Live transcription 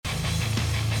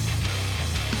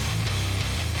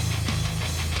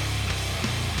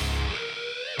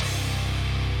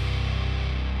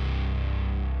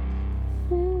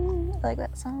like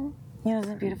that song. You know,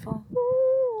 isn't it beautiful?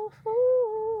 Ooh,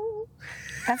 ooh.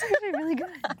 That's actually really good.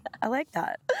 I like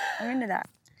that. I'm into that.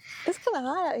 It's kind of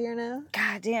hot out here now.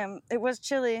 God damn, it was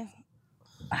chilly.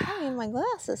 I need my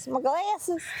glasses. My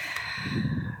glasses.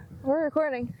 We're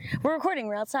recording. We're recording.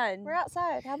 We're outside. We're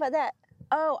outside. How about that?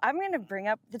 Oh, I'm going to bring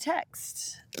up the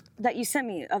text that you sent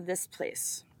me of this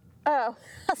place. Oh.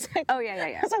 I was like, Oh, yeah.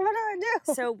 I was like, what do I do?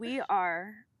 So we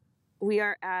are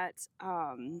at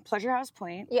Pleasure House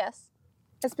Point. Yes.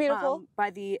 It's beautiful. By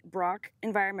the Brock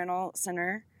Environmental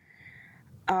Center.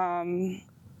 It's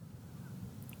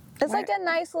like a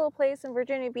nice little place in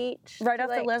Virginia Beach. Right off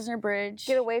like, the Lesnar Bridge.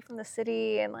 Get away from the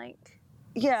city and like...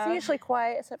 Yeah. It's usually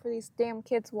quiet except for these damn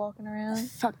kids walking around.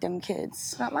 Fuck them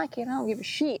kids. Not my kid. I don't give a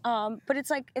shit. But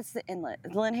it's like, it's the inlet. The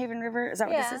Lynnhaven River. Is that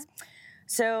what this is?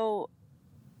 So,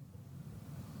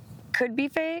 could be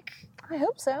fake. I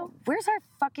hope so. Where's our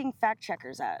fucking fact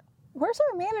checkers at? Where's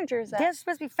our managers at? They're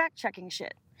supposed to be fact checking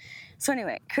shit. So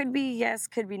anyway, could be yes,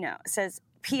 could be no. It says,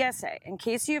 PSA, in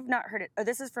case you have not heard it. Oh,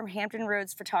 this is from Hampton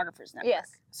Roads Photographers Network.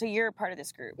 Yes. So you're a part of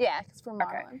this group. Yeah, because we're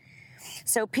modeling. Okay.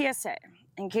 So PSA,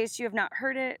 in case you have not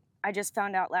heard it, I just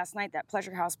found out last night that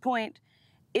Pleasure House Point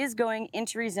is going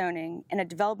into rezoning, and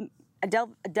the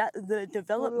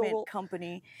development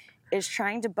company is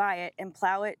trying to buy it and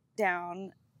plow it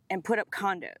down and put up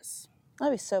condos.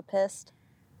 I'd be so pissed.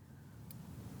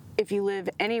 If you live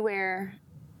anywhere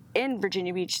in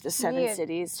Virginia Beach, the 7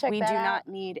 cities, we do not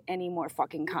need any more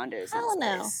fucking condos in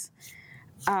this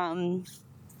place.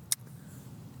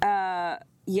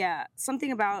 Yeah,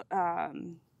 something about, are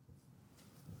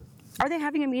they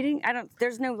having a meeting?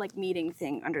 There's no, like, meeting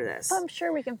thing under this. I'm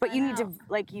sure we can But find you need to,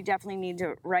 like, you definitely need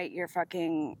to write your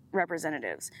fucking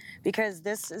representatives, because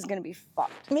this is going to be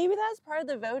fucked. Maybe that's part of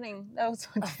the voting. That was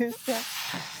on Tuesday.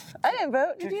 I didn't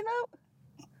vote. Did you vote?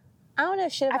 I don't know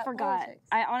shit about politics.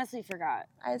 I honestly forgot.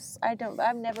 I don't.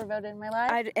 I've never voted in my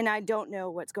life. And I don't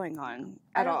know what's going on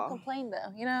at all. I don't complain,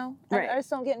 though, you know? Right. I just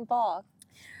don't get involved.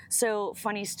 So,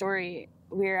 funny story,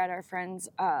 we were at our friend's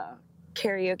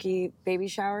karaoke baby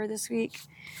shower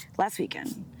last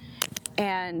weekend.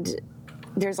 And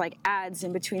there's like ads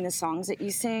in between the songs that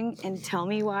you sing, and tell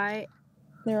me why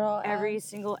They're all every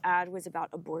single ad was about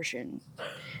abortion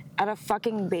at a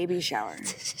fucking baby shower.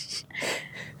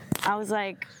 I was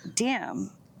like,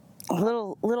 damn, a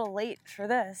little late for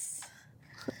this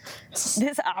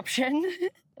option. They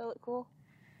look cool.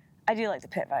 I do like the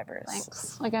Pit Vipers.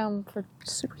 Thanks. Like for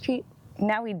super cheap.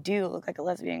 Now we do look like a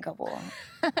lesbian couple.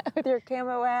 With your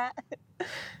camo hat.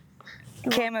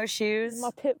 Camo shoes.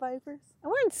 My Pit Vipers. I'm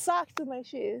wearing socks with my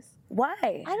shoes. Why?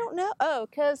 I don't know. Oh,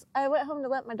 because I went home to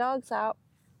let my dogs out.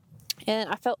 And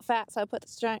I felt fat, so I put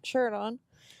this giant shirt on.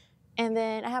 And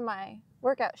then I had my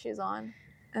workout shoes on.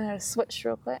 And I switched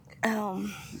real quick.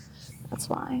 That's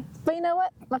why. But you know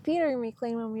what? My feet are going to be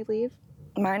clean when we leave.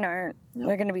 Mine aren't. Nope.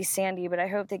 They're going to be sandy, but I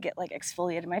hope they get, like,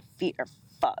 exfoliated. My feet are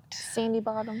fucked. Sandy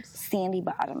bottoms. Sandy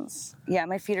bottoms. Yeah,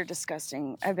 my feet are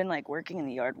disgusting. I've been, like, working in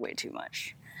the yard way too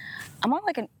much. I'm on,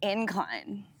 like, an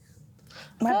incline.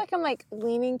 I feel like I'm, like,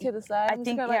 leaning to the side. I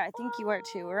think you are,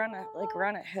 too. We're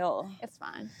on a hill. It's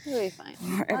fine. It'll be fine.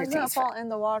 Everything's I'm going to fall in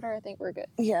the water. I think we're good.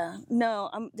 Yeah. No,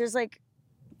 there's, like,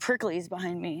 pricklies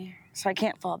behind me, so I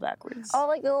can't fall backwards. Oh,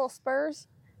 like the little spurs?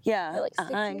 Yeah, Like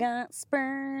I got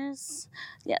spurs.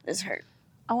 Yeah, this hurt.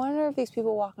 I wonder if these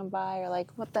people walking by are like,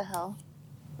 what the hell?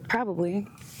 Probably.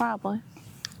 Probably.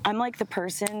 I'm like the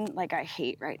person, like, I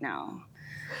hate right now.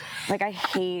 Like, I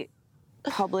hate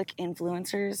public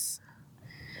influencers.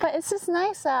 But it's just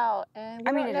nice out, and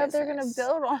we don't know if they're going to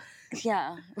build on.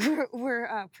 Yeah,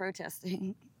 we're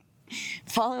protesting.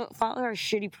 Follow our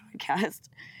shitty podcast,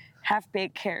 Half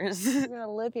Baked Cares. We're going to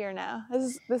live here now.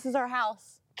 This is our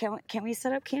house. Can we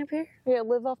set up camp here? We're going to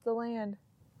live off the land.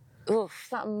 Oof.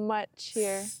 It's not much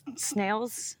here.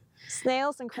 Snails.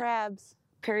 Snails and crabs.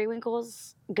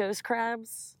 Periwinkles. Ghost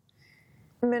crabs.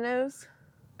 Minnows.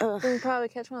 Ugh. We can probably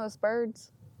catch one of those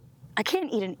birds. I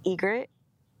can't eat an egret.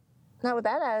 Not with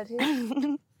that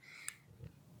attitude.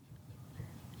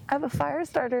 I have a fire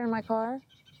starter in my car.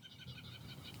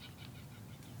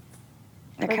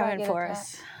 They're coming for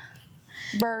us.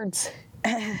 Birds.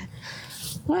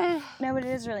 No, but it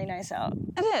is really nice out.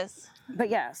 It is. But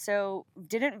yeah, so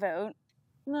didn't vote.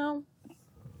 No.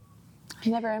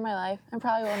 Never in my life. And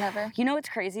probably will never. You know what's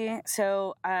crazy?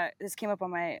 So this came up on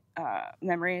my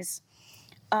memories.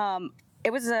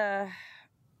 It was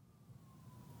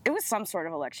some sort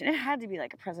of election. It had to be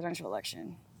like a presidential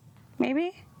election.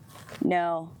 Maybe?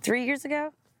 No. 3 years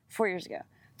ago? 4 years ago?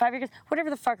 5 years ago?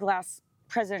 Whatever the fuck the last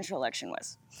presidential election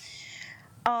was.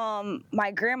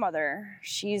 My grandmother,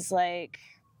 she's like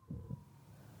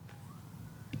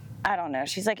I don't know.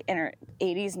 She's like in her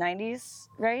 80s, 90s,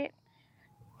 right?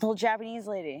 The little Japanese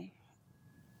lady.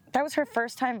 That was her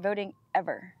first time voting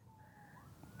ever.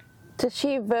 Did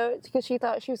she vote because she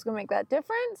thought she was going to make that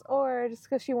difference, or just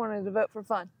because she wanted to vote for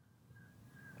fun?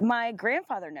 My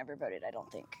grandfather never voted, I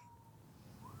don't think.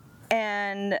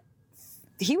 And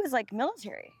he was like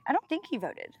military. I don't think he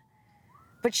voted.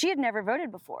 But she had never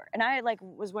voted before. And I like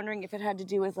was wondering if it had to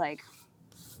do with like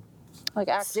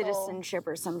actual citizenship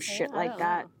or some shit like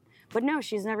that. Know. But no,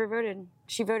 she's never voted.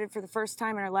 She voted for the first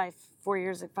time in her life 4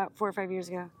 or 5 years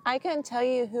ago. I couldn't tell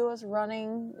you who was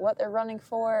running, what they're running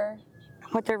for.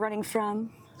 What they're running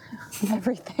from.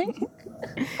 Everything.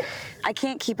 I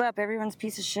can't keep up. Everyone's a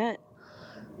piece of shit.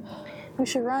 Who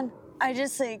should run? I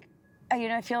just like,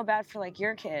 I feel bad for like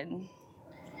your kid,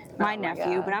 my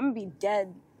nephew, God. But I'm gonna be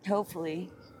dead,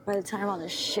 hopefully, by the time all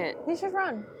this shit. Who should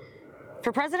run?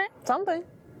 For president? Something.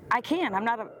 I can.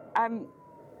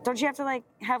 Don't you have to like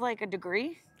have like a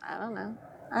degree? I don't know.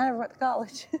 I never went to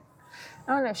college.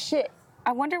 I don't know shit.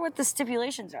 I wonder what the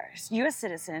stipulations are. U.S.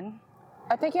 citizen.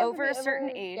 I think you have over to be a certain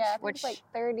age, yeah, I think which it's like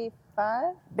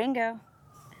 35. Bingo.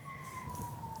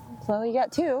 So you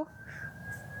got 2.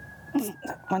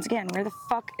 Once again,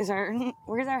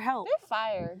 where's our help? They're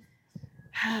fired.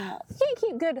 You can't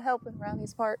keep good help around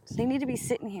these parts. They need to be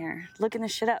sitting here looking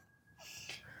this shit up.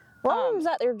 One of them's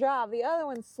at their job, the other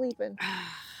one's sleeping.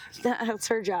 That's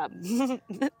her job.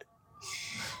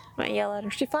 Might yell at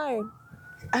her. She fired.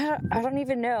 I don't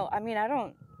even know. I mean, I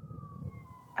don't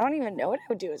even know what I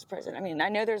would do as president. I mean, I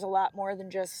know there's a lot more than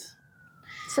just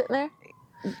sitting there.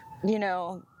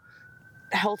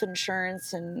 Health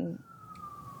insurance and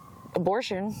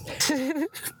abortion.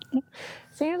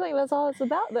 Seems like that's all it's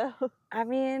about, though. I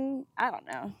mean, I don't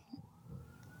know.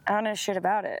 I don't know shit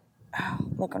about it. Oh,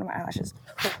 look under my eyelashes.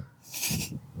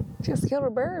 Just killed a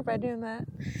bird by doing that.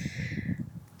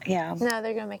 Yeah. No,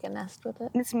 they're gonna make a nest with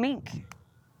it. It's mink.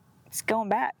 It's going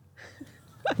back.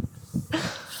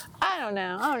 I don't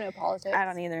know. I don't know politics. I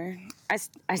don't either.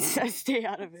 I stay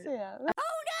out of it. Yeah. Oh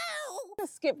no!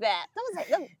 Just skip that. Don't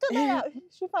that out.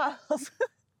 She files.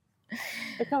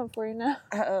 They're coming for you now.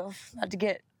 Uh-oh. About to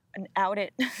get out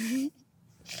it.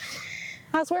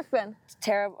 How's work been? It's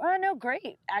terrible. Oh, no,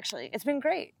 great, actually. It's been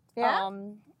great. Yeah?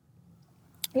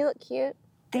 You look cute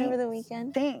over the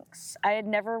weekend. Thanks. I had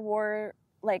never wore,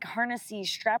 like, harnessy,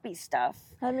 strappy stuff.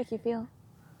 How'd it make you feel?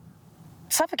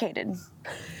 Suffocated.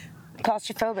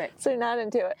 Claustrophobic. So you're not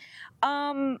into it?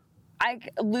 I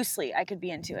could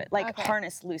be into it. Like, okay.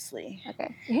 Harness loosely.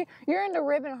 Okay. You're into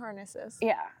ribbon harnesses.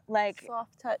 Yeah, like...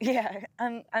 Soft touch. Yeah,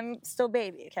 I'm still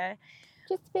baby, okay?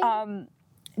 Just baby.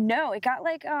 No, it got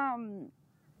like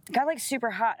super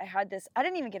hot. I had this. I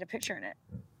didn't even get a picture in it.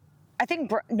 I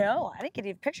think no, I didn't get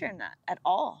a picture in that at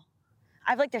all. I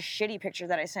have like this shitty picture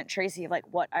that I sent Tracy of like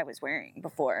what I was wearing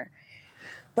before.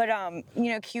 But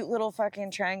cute little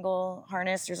fucking triangle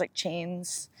harness. There's like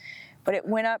chains, but it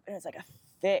went up and it was like a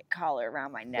thick collar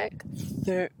around my neck.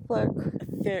 Thick.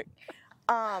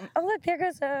 Oh look, there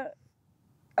goes a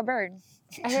bird.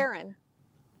 A heron.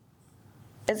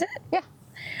 Is it? Yeah.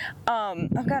 Oh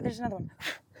god, there's another one.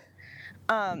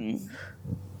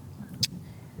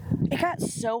 It got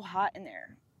so hot in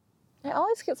there. It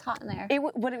always gets hot in there.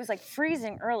 But it was like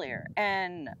freezing earlier,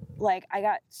 and like I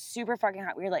got super fucking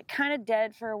hot. We were like kind of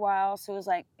dead for a while, so it was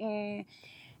like, and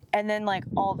then like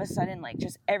all of a sudden, like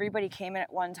just everybody came in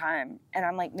at one time, and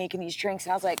I'm like making these drinks,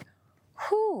 and I was like,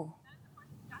 whew.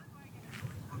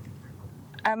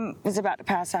 I was about to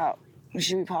pass out.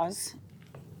 Should we pause?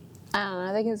 I don't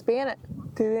know. They can just be in it.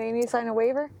 Do they need to sign a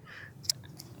waiver?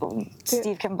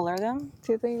 Steve can blur them?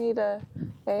 Do they need a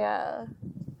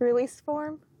release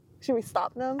form? Should we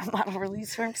stop them? A model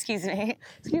release form? Excuse me.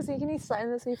 Excuse me, can you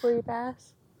sign this before you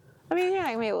pass? I mean, you're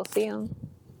not going to be able to see them.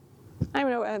 I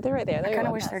don't know. They're right there. I kind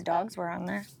of wish their dogs were on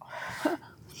there.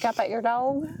 Got that your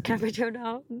dog? Can I put your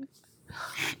dog?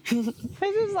 This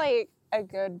is like a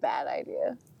good, bad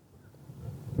idea.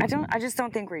 I just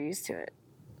don't think we're used to it.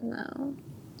 No.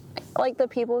 Like the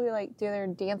people who like do their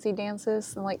dancey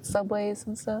dances and like subways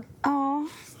and stuff. Oh,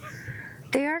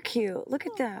 they are cute. Look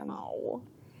at them. Oh.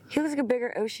 He looks like a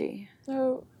bigger Oshi.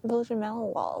 They're Belgian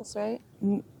Malinois, right?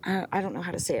 I don't know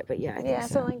how to say it, but yeah, I think so.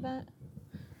 Something like that.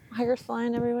 Hikers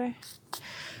flying everywhere.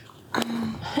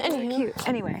 They're cute.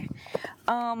 Anyway,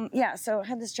 so I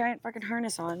had this giant fucking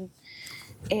harness on,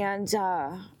 and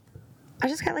I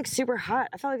just got like super hot.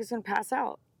 I felt like I was gonna pass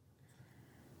out.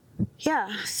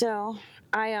 Yeah, so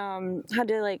I had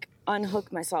to like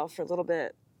unhook myself for a little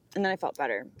bit, and then I felt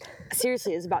better.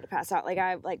 Seriously, I was about to pass out. Like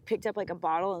I like picked up like a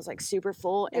bottle and it was like super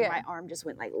full, and my arm just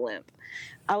went like limp.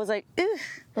 I was like, ugh.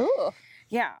 Ooh.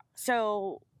 Yeah.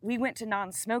 So we went to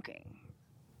non-smoking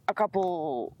a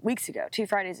couple weeks ago, 2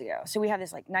 Fridays ago. So we have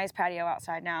this like nice patio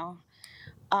outside now.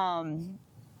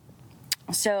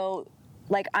 So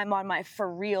like I'm on my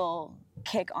for real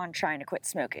kick on trying to quit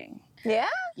smoking. Yeah?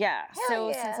 Yeah. Hell so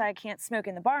yeah. since I can't smoke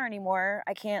in the bar anymore,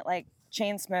 I can't like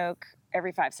chain smoke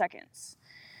every 5 seconds.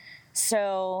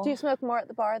 So Do you smoke more at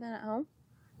the bar than at home?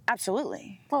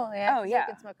 absolutely. Oh, yeah. Oh, yeah. You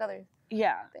can smoke other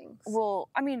things. Well,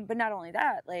 I mean, but not only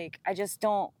that, like I just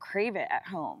don't crave it at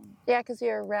home. Yeah, because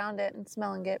you're around it and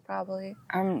smelling it probably.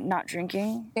 I'm not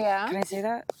drinking. Yeah. Can I say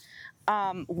that?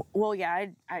 Well, yeah,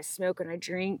 I smoke and I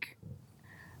drink.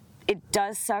 It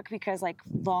does suck because like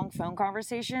long phone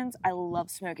conversations, I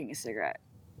love smoking a cigarette.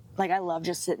 Like I love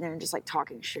just sitting there and just like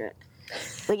talking shit.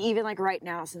 Like even like right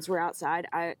now, since we're outside,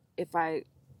 I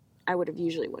would have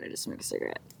usually wanted to smoke a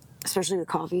cigarette, especially with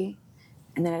coffee,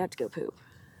 and then I'd have to go poop.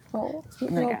 Oh, you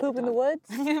And then I want got poop the in the dog. woods?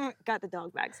 Got the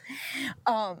dog bags.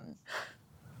 But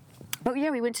yeah,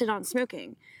 we went to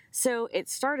non-smoking. So it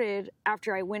started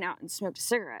after I went out and smoked a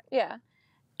cigarette. Yeah.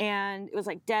 And it was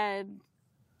like dead.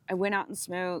 I went out and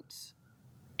smoked.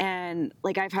 And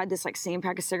like I've had this like same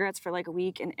pack of cigarettes for like a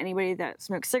week. And anybody that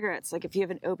smokes cigarettes, like if you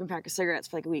have an open pack of cigarettes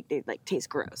for like a week, they like taste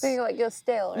gross. So you like go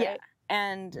stale, right? Yeah.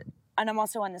 And I'm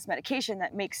also on this medication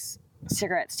that makes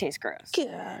cigarettes taste gross.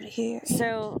 Get out of here.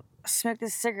 So I smoke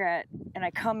this cigarette and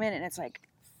I come in and it's like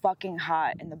fucking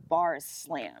hot and the bar is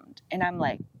slammed. And I'm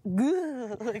like,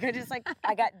 ugh. Like I just like,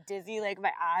 I got dizzy, like my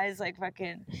eyes like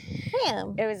fucking,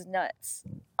 Damn. it was nuts.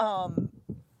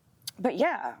 But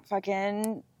yeah,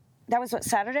 fucking, that was what,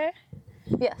 Saturday?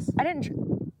 Yes. I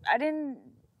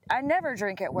never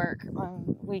drink at work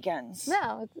on weekends.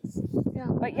 No. It's, yeah.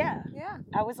 But yeah, Yeah.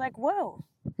 I was like, whoa,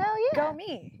 Hell yeah. go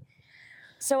me.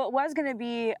 So it was gonna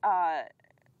be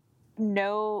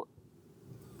no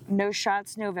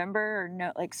shots November or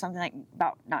no like something like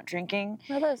about not drinking.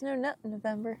 No, there's no nut in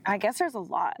November. I guess there's a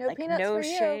lot. No like peanuts no for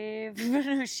you. shave,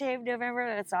 no shave November.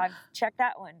 That's I've checked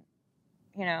that one.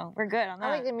 You know, we're good on I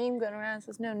that. like the meme going around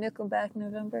says no Nickelback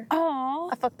November. Oh,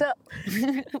 I fucked up.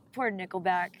 poor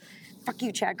Nickelback. Fuck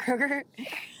you, Chad Kroger.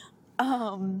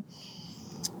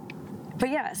 But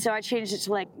yeah, so I changed it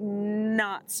to like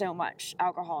not so much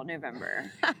alcohol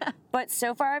November. But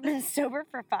so far I've been sober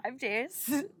for 5 days.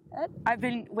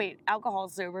 Alcohol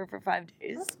sober for 5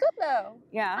 days. That's good though.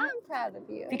 Yeah. I'm proud of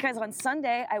you. Because on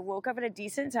Sunday I woke up at a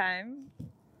decent time,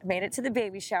 made it to the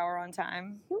baby shower on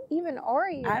time. Who even are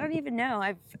you? I don't even know.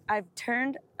 I've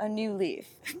turned a new leaf.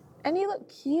 And you look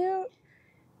cute.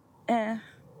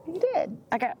 You did.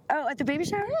 I got at the baby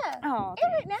shower? Yeah. Oh,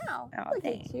 And right now. Oh, Look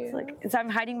thanks. at you. Look, I'm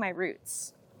hiding my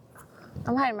roots.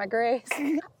 I'm hiding my grace.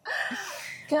 I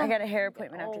got a hair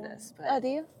appointment after this. But Oh, do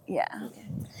you? yeah. Okay.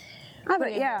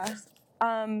 But yeah.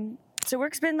 So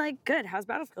work's been like good. How's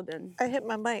Battlefield been? I hit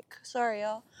my mic. Sorry,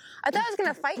 y'all. I thought I was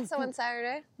gonna fight someone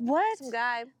Saturday. What? Some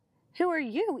guy. Who are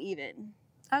you even?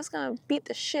 I was gonna beat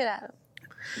the shit out of him.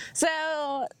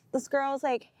 So this girl was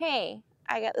like, "Hey,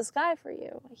 I got this guy for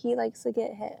you. He likes to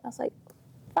get hit." I was like,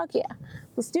 "Fuck yeah,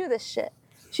 let's do this shit."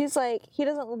 She's like, "He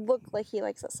doesn't look like he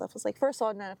likes that stuff." I was like, "First of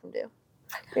all, none of them do.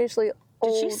 They're usually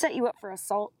old." Did she set you up for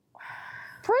assault?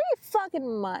 Pretty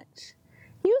fucking much.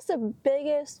 He was the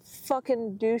biggest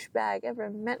fucking douchebag ever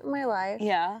met in my life.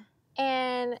 Yeah.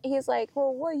 And he's like,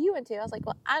 "Well, what are you into?" I was like,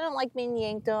 "Well, I don't like being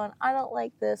yanked on. I don't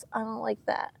like this. I don't like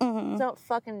that. Mm-hmm. Don't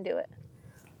fucking do it."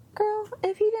 Girl,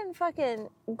 if you didn't fucking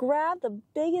grab the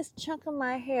biggest chunk of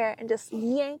my hair and just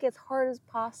yank as hard as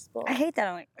possible, I hate that.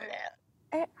 I'm like,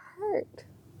 it hurt.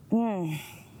 mm.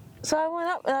 So I went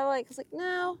up and I was like,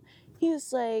 "No." He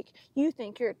was like, "You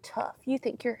think you're tough. You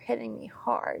think you're hitting me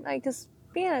hard." Like, just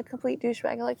being a complete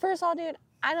douchebag. I'm like, first of all, dude,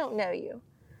 I don't know you.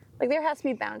 Like, there has to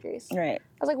be boundaries. Right.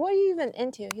 I was like, "What are you even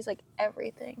into?" He's like,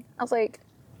 "Everything." I was like,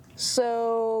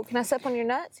 "So, can I step on your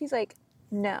nuts?" He's like,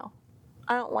 "No,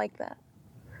 I don't like that."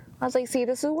 I was like, "See,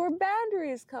 this is where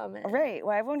boundaries come in." Right.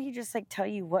 Why won't he just like tell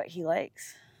you what he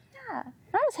likes? Yeah.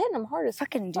 I was hitting him hard as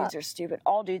Fucking dudes are stupid.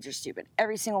 All dudes are stupid.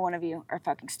 Every single one of you are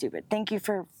fucking stupid. Thank you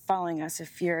for following us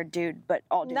if you're a dude, but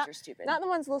all dudes are stupid. Not the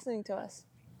ones listening to us.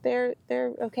 They're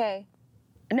okay.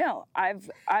 No, I've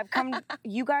come.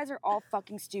 You guys are all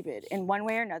fucking stupid in one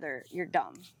way or another. You're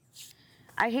dumb.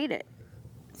 I hate it.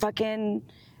 Fucking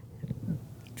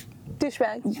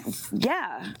Douchebag.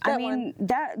 yeah. I mean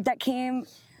that came.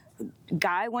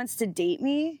 Guy wants to date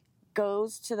me.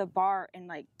 Goes to the bar and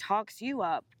like talks you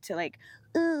up to like,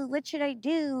 ooh, what should I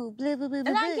do? Blah blah blah. And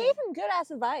blah. I gave him good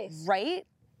ass advice. Right.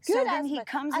 Good So ass then he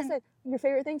advice. comes I in. said, your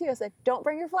favorite thing too. I said, "Don't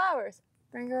bring your flowers.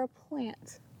 Bring her a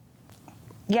plant."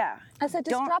 Yeah. I said,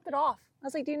 "Just drop it off." I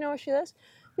was like, "Do you know where she lives?"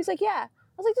 He's like, "Yeah."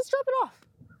 I was like, "Just drop it off.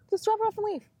 Just drop it off and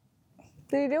leave."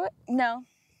 Did he do it? No.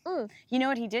 Mm. You know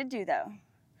what he did do though?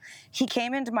 He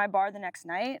came into my bar the next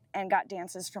night and got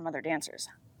dances from other dancers.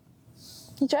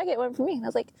 He tried to get one for me. I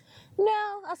was like, no.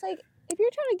 I was like, if you're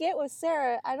trying to get with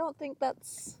Sarah, I don't think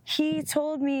that's... He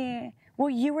told me, well,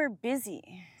 you were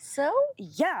busy. So?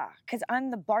 Yeah, because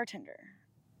I'm the bartender.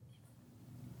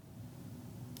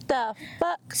 The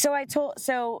fuck?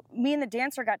 So me and the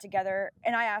dancer got together,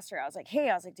 and I asked her, I was like,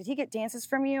 hey, did he get dances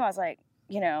from you? I was like,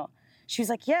 she was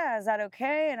like, yeah, is that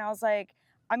okay? And I was like,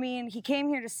 I mean, he came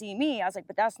here to see me. I was like,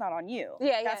 but that's not on you.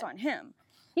 Yeah, that's on him.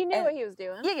 He knew what he was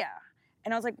doing. Yeah.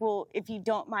 And I was like, well, if you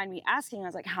don't mind me asking, I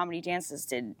was like, how many dances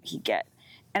did he get?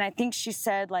 And I think she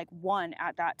said like 1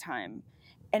 at that time.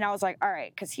 And I was like, all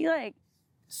right, because he like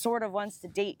sort of wants to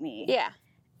date me. Yeah.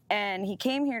 And he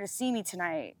came here to see me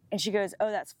tonight. And she goes, oh,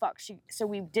 that's fucked. So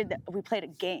we played a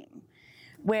game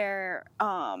where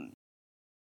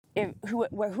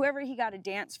whoever he got a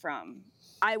dance from,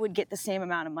 I would get the same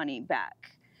amount of money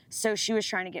back. So she was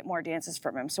trying to get more dances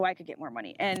from him so I could get more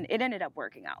money. And it ended up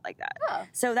working out like that. Oh.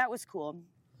 So that was cool.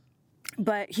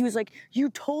 But he was like, you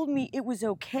told me it was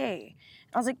okay.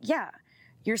 I was like, yeah,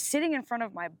 you're sitting in front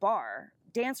of my bar.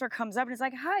 Dancer comes up and is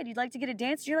like, hi, do you like to get a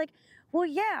dance? And you're like, well,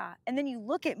 yeah. And then you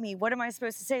look at me. What am I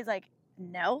supposed to say? It's like,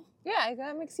 no. Yeah,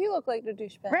 that makes you look like the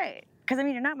douchebag. Right. Because, I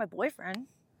mean, you're not my boyfriend.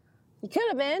 You could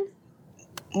have been.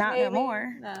 Not Maybe. no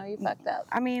more. No, you fucked up.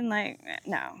 I mean, like,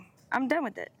 no. I'm done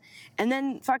with it. And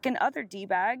then fucking other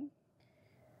D-bag,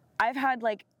 I've had,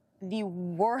 like, the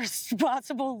worst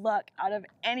possible luck out of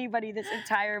anybody this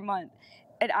entire month.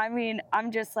 And, I mean,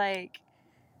 I'm just, like,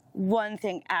 one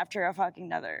thing after a fucking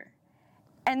another.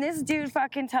 And this dude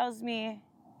fucking tells me,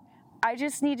 I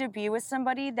just need to be with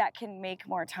somebody that can make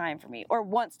more time for me or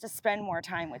wants to spend more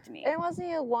time with me. And wasn't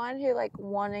he the one who, like,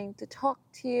 wanting to talk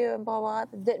to you and blah, blah,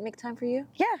 but didn't make time for you?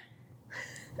 Yeah.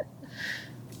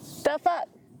 The fuck?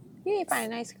 You need to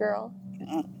find a nice girl.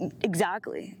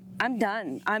 Exactly. I'm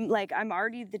done. I'm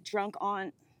already the drunk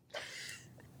aunt.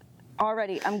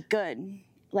 Already, I'm good.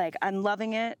 Like, I'm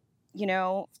loving it.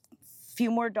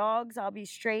 Few more dogs, I'll be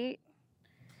straight.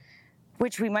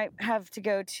 Which we might have to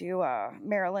go to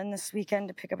Maryland this weekend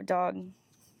to pick up a dog.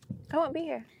 I won't be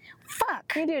here. Fuck.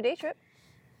 Can you do a day trip?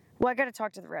 Well, I got to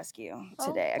talk to the rescue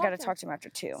today. I got to talk to him after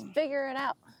 2. Let's figure it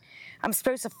out. I'm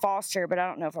supposed to foster, but I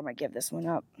don't know if I'm going to give this one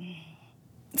up.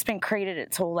 It's been crated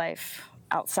its whole life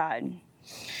outside.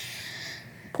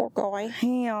 Poor guy.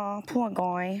 Yeah, poor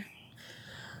guy.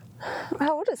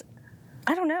 How old is it?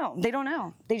 I don't know. They don't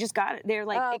know. They just got it. They're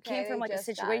like, Oh, it came okay, from like a just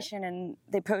got it. situation and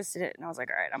they posted it and I was like,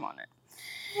 all right, I'm on it.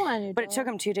 Come on, you But it dog. took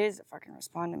them 2 days to fucking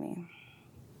respond to me.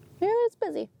 Yeah, it's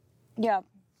busy. Yeah.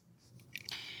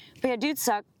 But yeah, dudes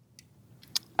suck.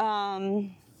 Yeah.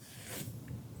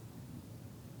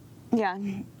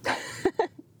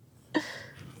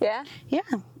 Yeah? Yeah.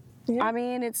 Yeah. I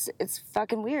mean, it's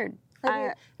fucking weird.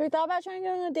 Have you thought about trying to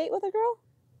go on a date with a girl?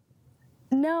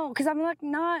 No, because I'm like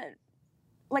not,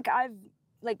 like I've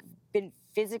like been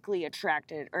physically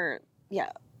attracted or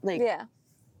yeah,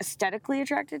 aesthetically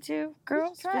attracted to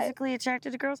girls, physically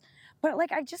attracted to girls, but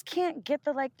like I just can't get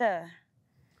the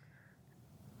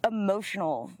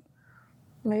emotional.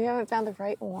 Maybe you haven't found the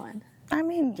right one. I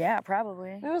mean, yeah,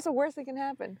 probably. Maybe what's the worst that can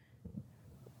happen?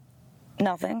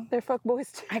 Nothing. They're fuck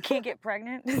boys too. I can't get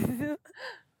pregnant.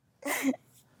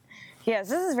 Yes,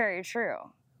 this is very true.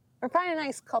 Or find a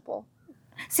nice couple.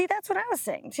 See, that's what I was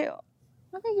saying too.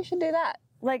 I think you should do that.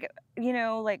 Like,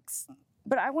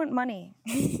 but I want money.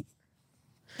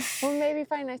 Well, maybe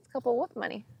find a nice couple with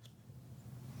money.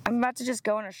 I'm about to just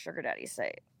go on a sugar daddy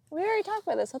site. We already talked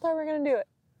about this. I thought we were going to do it.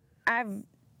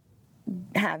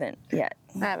 Haven't yet.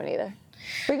 I haven't either.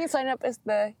 We can sign up as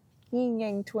the Yin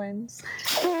Yang twins.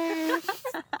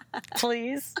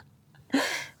 Please.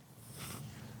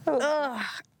 Ugh.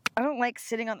 I don't like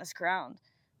sitting on this ground.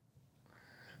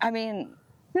 I mean,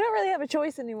 We don't really have a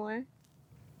choice anymore.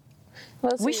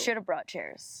 we should have brought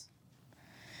chairs.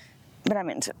 But I'm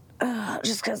into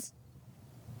just because.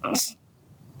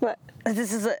 What?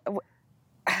 This is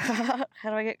how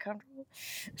do I get comfortable?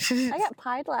 I got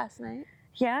pied last night.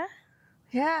 Yeah?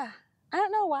 Yeah. I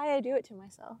don't know why I do it to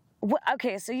myself. What?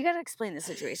 Okay, so you got to explain the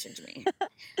situation to me.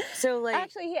 So, like.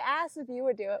 Actually, he asked if you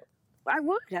would do it. I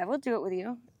will do it with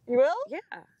you. You will? Yeah.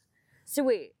 So,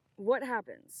 wait, what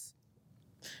happens?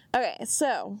 Okay,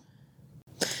 so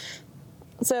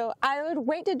I would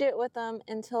wait to do it with him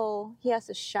until he has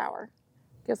to shower,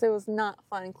 because it was not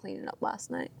fun cleaning up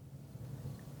last night.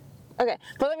 Okay,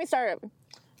 but let me start over.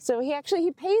 So he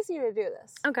pays you to do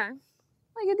this, Okay.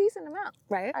 like a decent amount.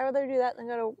 Right. I'd rather do that than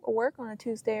go to work on a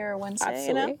Tuesday or a Wednesday.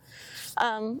 Absolutely. You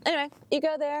know. Anyway, you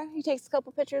go there. He takes a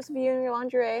couple pictures of you in your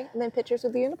lingerie, and then pictures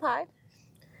of you in the pie,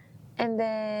 and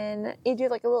then you do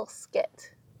like a little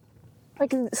skit.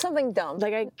 Like something dumb.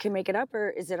 Like I can make it up, or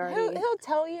is it already? He'll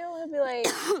tell you. He'll be like,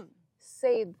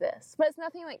 say this, but it's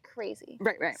nothing like crazy.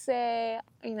 Right. Say,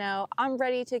 I'm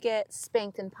ready to get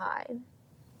spanked and pied.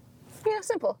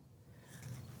 Simple.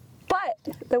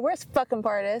 But the worst fucking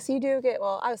part is you do get.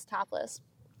 Well, I was topless,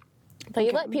 but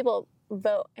you let people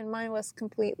vote, and mine was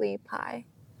completely pie.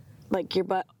 Like your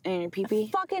butt and your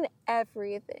pee-pee? Fucking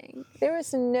everything. There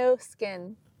was no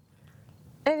skin.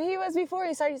 And he was, before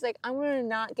he started, he's like, I'm going to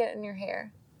not get in your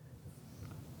hair.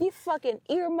 You fucking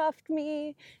earmuffed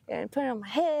me and put it on my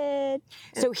head.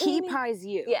 So he pies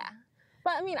you? Yeah.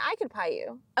 But, I mean, I could pie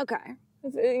you. Okay.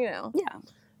 Yeah.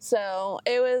 So,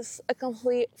 it was a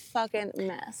complete fucking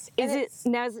mess. Is it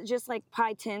just like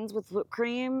pie tins with whipped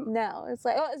cream? No. It's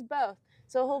like, it's both.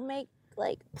 So, he'll make,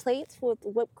 like, plates with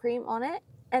whipped cream on it,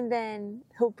 and then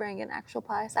he'll bring in actual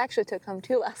pies. I actually took home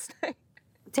 2 last night.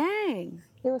 Dang.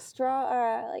 It was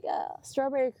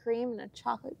strawberry cream and a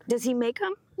chocolate cream. Does he make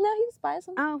them? No, he just buys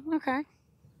them. Oh, okay.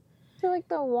 They're like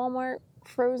the Walmart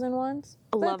frozen ones.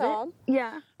 Love it.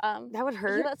 Yeah. That would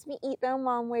hurt. He lets me eat them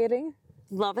while I'm waiting.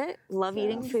 Love it. Love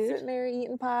eating food. Sitting there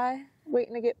eating pie,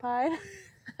 waiting to get pied.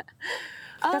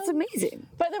 That's amazing.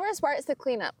 But the worst part is the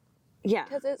cleanup. Yeah.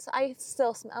 Because I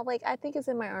still smell, I think it's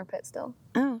in my armpit still.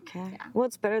 Oh, okay. Yeah. Well,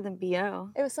 it's better than BO.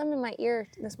 It was some in my ear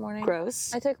this morning.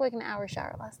 Gross. I took like an hour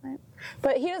shower last night.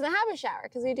 But he doesn't have a shower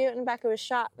because he do it in the back of his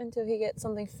shop until he gets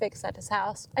something fixed at his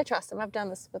house. I trust him. I've done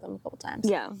this with him a couple times.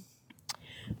 Yeah.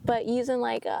 But using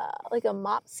like a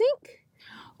mop sink.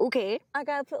 Okay. I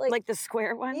gotta put like the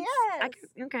square ones? Yes.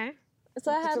 Okay. So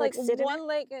I had like one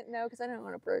leg in, no, because I didn't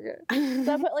want to break it.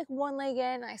 So I put like one leg in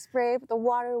and I sprayed, but the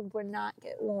water would not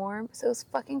get warm. So it was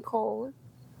fucking cold.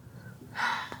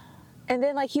 And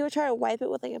then like he would try to wipe it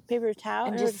with like a paper towel.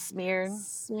 And just smear.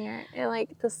 Smear it. And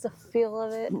like just the feel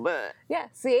of it. But yeah,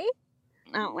 see?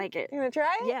 I don't like it. You want to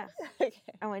try it? Yeah. Okay.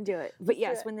 I want to do it. But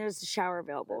yes, when there's a shower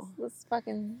available. Let's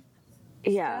fucking.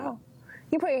 Yeah. Go.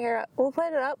 You put your hair up. We'll put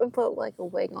it up and put like a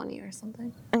wig on you or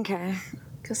something. Okay.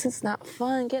 Because it's not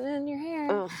fun getting it in your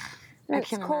hair. Ugh. And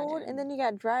it's cold, and then you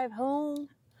gotta drive home.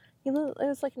 It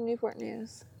was like Newport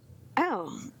News.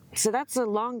 Oh, so that's a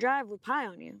long drive with pie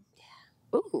on you.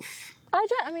 Yeah. Oof. I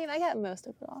got most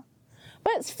of it off.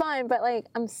 But it's fine, but like,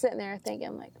 I'm sitting there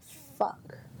thinking, like,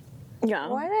 fuck. Yeah.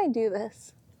 Why did I do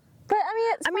this? But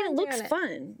it looks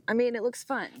fun. It looks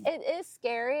fun. It is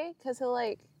scary, because he'll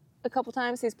like, a couple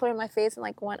times he's put it in my face and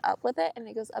like went up with it, and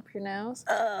it goes up your nose.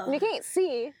 And you can't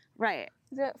see. Right.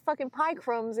 You got fucking pie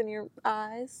crumbs in your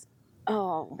eyes.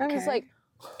 Oh, okay. I'm just like...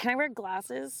 Can I wear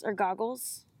glasses or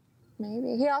goggles?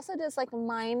 Maybe. He also does like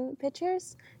mime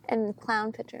pictures and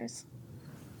clown pictures.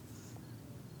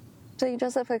 So you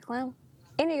dress up like a clown.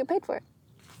 And you get paid for it.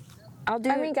 I'll do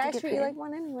it. I mean, guys treat you like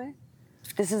one anyway.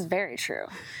 This is very true.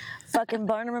 Fucking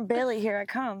Barnum and Bailey, here I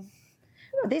come.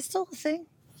 Are they still a thing?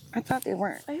 I thought they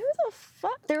weren't. Who the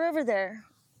fuck? They're over there.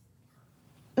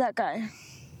 That guy.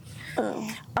 Oh.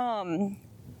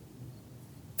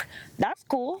 That's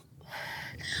cool.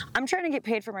 I'm trying to get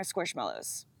paid for my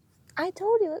squishmallows. I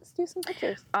told you, let's do some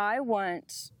pictures. I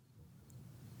want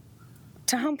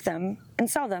to hump them and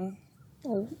sell them.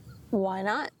 Why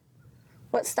not?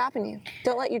 What's stopping you?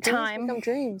 Don't let your dreams become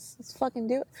dreams. Let's fucking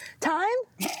do it.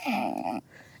 Time?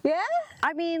 Yeah?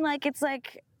 I mean, like, it's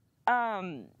like,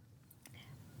 I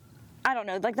don't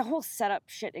know, like the whole setup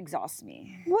shit exhausts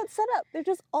me. What setup? They're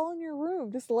just all in your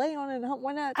room. Just lay on it and hump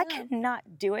one at a time. I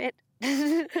cannot do it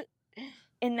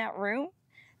in that room.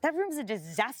 That room's a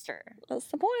disaster. That's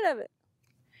the point of it.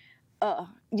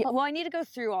 Yeah, well, I need to go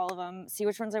through all of them, see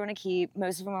which ones I want to keep.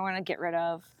 Most of them I want to get rid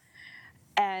of.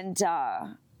 And,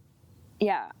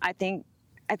 yeah, I think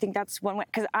that's one way.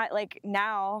 Because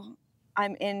now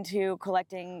I'm into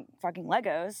collecting fucking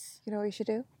Legos. You know what you should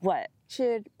do? What? You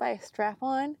should buy a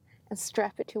strap-on and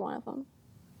strap it to one of them.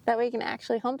 That way you can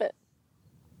actually hump it.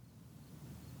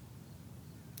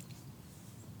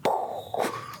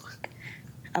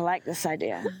 I like this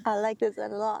idea. I like this a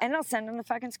lot. And I'll send him the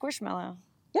fucking squishmallow.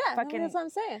 Yeah, fucking that's what I'm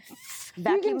saying.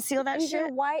 Vacuum seal that shit. You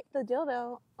can wipe the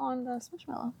dildo on the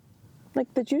squishmallow.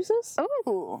 Like the juices.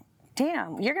 Ooh,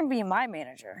 damn. You're going to be my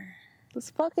manager. Let's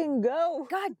fucking go.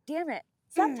 God damn it.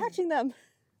 Stop touching them.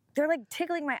 They're like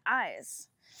tickling my eyes.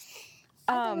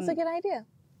 I think it's a good idea.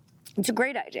 It's a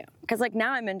great idea. Because like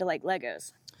now I'm into like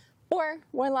Legos. Or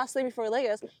one last thing before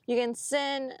Legos, you can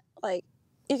send like,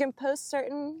 you can post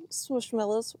certain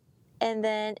squishmallows, and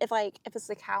then if it's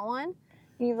the cow one,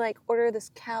 you like order this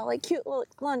cow, like cute little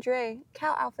lingerie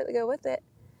cow outfit to go with it,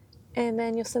 and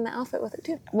then you'll send the outfit with it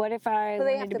too. What if I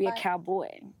wanted to be a cowboy?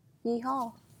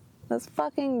 Yeehaw. Let's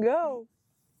fucking go.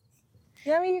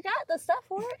 Yeah, I mean, you got the stuff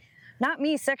for it. Not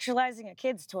me sexualizing a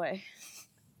kid's toy.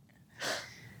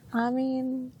 I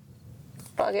mean,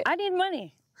 fuck it. I need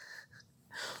money.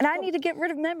 And I need to get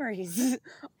rid of memories.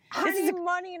 I need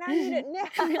money and I need it now.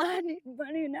 I need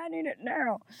money and I need it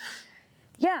now.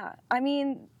 Yeah, I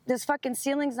mean, this fucking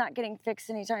ceiling's not getting fixed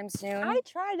anytime soon. I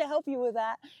tried to help you with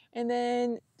that. And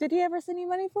then, did he ever send you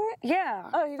money for it? Yeah.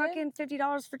 Oh, you fucking did?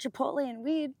 $50 for Chipotle and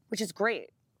weed, which is great.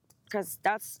 Because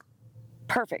that's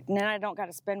perfect. And then I don't got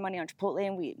to spend money on Chipotle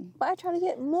and weed. But I tried to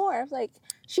get more. I was like,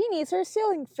 she needs her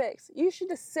ceiling fixed. You should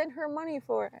just send her money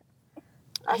for it.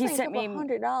 He sent me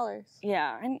 $100.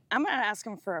 Yeah, and I'm gonna ask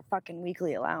him for a fucking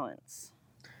weekly allowance.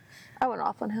 I went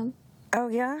off on him. Oh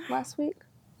yeah? Last week.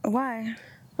 Why?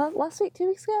 Well, last week, 2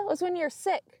 weeks ago, it was when you were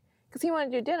sick. Because he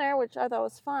wanted to do dinner, which I thought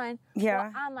was fine. Yeah.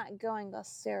 Well, I'm not going, thus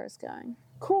Sarah's going.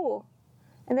 Cool.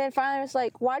 And then finally I was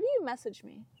like, why do you message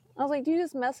me? I was like, do you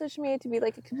just message me to be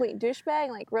like a complete douchebag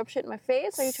and like rub shit in my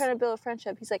face? Or are you trying to build a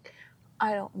friendship? He's like,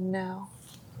 I don't know.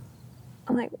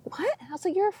 I'm like, what? I was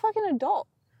like, you're a fucking adult.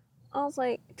 I was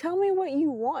like, tell me what you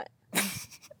want.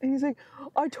 And he's like,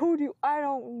 I told you, I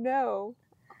don't know.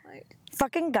 I'm like,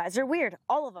 fucking guys are weird.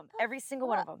 All of them. Every single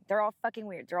one of them. They're all fucking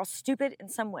weird. They're all stupid in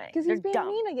some way. Because he's being dumb.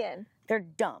 mean again. They're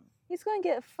dumb. He's going to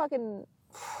get fucking...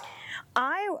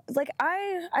 I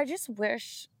just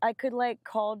wish I could like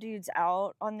call dudes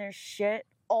out on their shit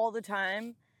all the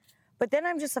time. But then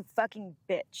I'm just a fucking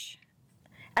bitch.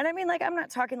 And I mean, like, I'm not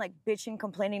talking like bitching,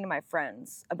 complaining to my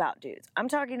friends about dudes. I'm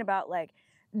talking about like,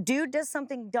 dude does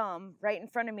something dumb right in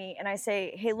front of me and I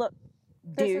say, hey, look,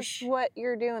 douche. This is what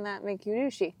you're doing that make you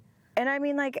douchey. And I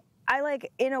mean, like, I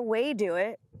like in a way do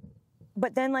it,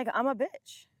 but then like I'm a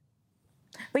bitch.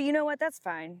 But you know what? That's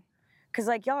fine. Because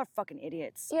like y'all are fucking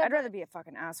idiots. Yeah, I'd rather be a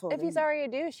fucking asshole. If he's already a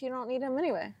douche, you don't need him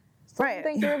anyway. So right. I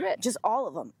think you're a bitch. Just all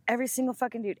of them. Every single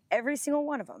fucking dude. Every single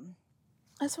one of them.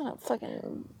 I just want to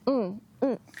fucking...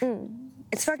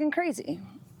 It's fucking crazy.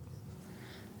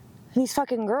 These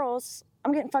fucking girls...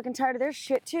 I'm getting fucking tired of their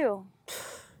shit, too.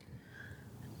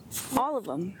 All of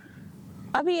them.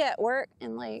 I'll be at work,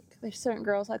 and, like, there's certain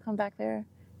girls that come back there,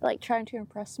 like, trying to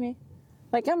impress me.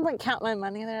 Like, I'm, like, counting my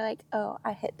money, and they're like, oh,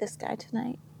 I hit this guy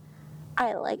tonight.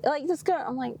 I like this girl.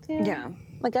 I'm like, damn. Yeah.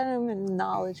 Like, I don't even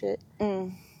acknowledge it.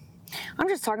 I'm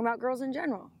just talking about girls in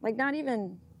general. Like, not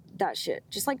even that shit.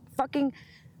 Just, like, fucking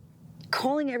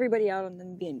calling everybody out on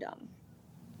them being dumb.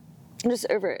 I'm just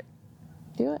over it.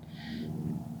 Do it.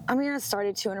 I mean, I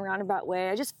started to in a roundabout way.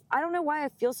 I don't know why I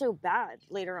feel so bad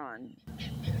later on.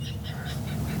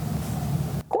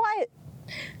 Quiet!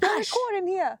 Don't record in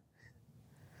here.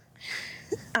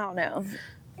 I don't know.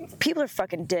 People are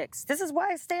fucking dicks. This is why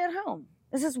I stay at home.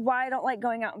 This is why I don't like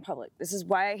going out in public. This is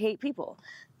why I hate people.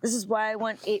 This is why I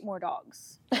want 8 more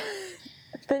dogs.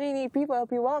 But you need people,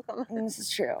 help you welcome. And this is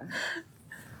true.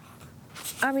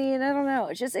 I mean, I don't know.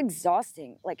 It's just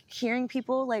exhausting. Like, hearing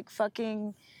people, like,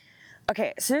 fucking...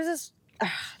 Okay, so there's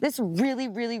this really,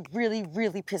 really, really,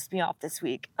 really pissed me off this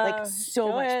week. Like, so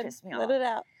much pissed me off. Let it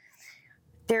out.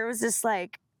 There was this,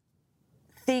 like,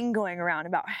 thing going around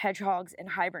about hedgehogs and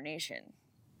hibernation.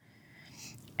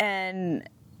 And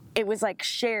it was, like,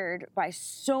 shared by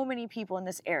so many people in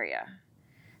this area,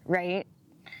 right?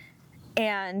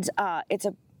 And it's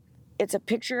a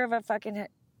picture of a fucking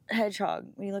hedgehog.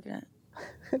 What are you looking at?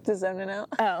 To zone it out.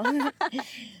 Oh.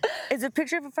 It's a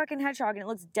picture of a fucking hedgehog and it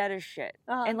looks dead as shit.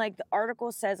 Uh-huh. And like the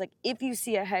article says, like, if you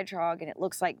see a hedgehog and it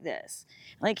looks like this,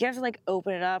 like you have to like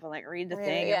open it up and like read the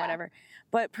thing and whatever.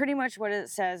 But pretty much what it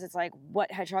says, it's like what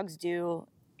hedgehogs do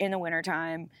in the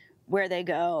wintertime, where they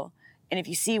go. And if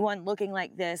you see one looking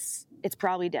like this, it's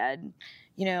probably dead,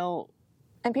 you know.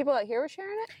 And people out here were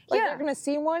sharing it? Like they're going to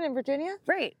see one in Virginia?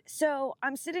 Right. So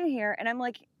I'm sitting here and I'm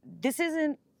like, this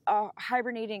isn't a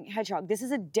hibernating hedgehog. This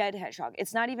is a dead hedgehog.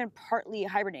 It's not even partly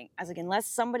hibernating. I was like, unless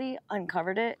somebody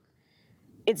uncovered it,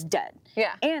 it's dead.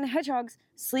 Yeah. And hedgehogs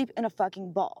sleep in a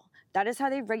fucking ball. That is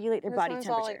how they regulate their body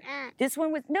temperature. Like, This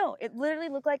one was, no, it literally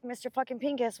looked like Mr. fucking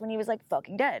Pincus when he was like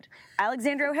fucking dead.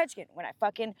 Alexander O'Hedgkin,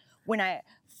 when I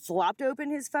flopped open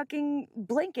his fucking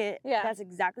blanket, that's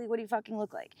exactly what he fucking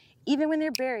looked like. Even when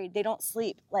they're buried, they don't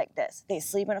sleep like this. They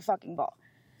sleep in a fucking ball.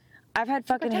 I've had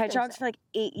fucking hedgehogs for like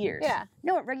 8 years. Yeah.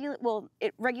 No, it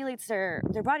regulates their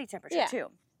body temperature too.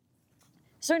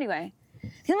 So anyway,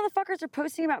 these motherfuckers are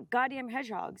posting about goddamn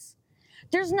hedgehogs.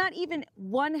 There's not even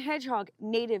one hedgehog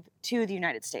native to the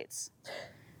United States.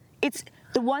 It's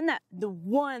the one that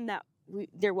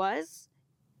there was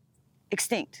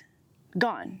extinct,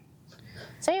 gone.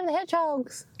 Save the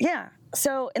hedgehogs. Yeah.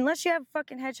 So unless you have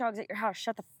fucking hedgehogs at your house,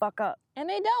 shut the fuck up. And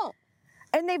they don't.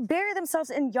 And they bury themselves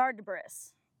in yard debris.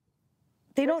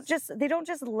 They don't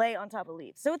just lay on top of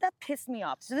leaves. So that pissed me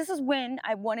off. So this is when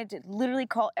I wanted to literally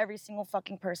call every single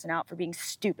fucking person out for being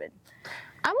stupid.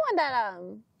 I'm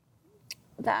on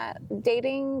that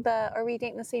dating are we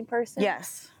dating the same person?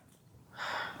 Yes.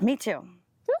 Me too.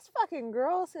 There's fucking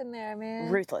girls in there,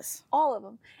 man. Ruthless. All of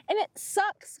them. And it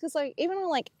sucks because, like, even when,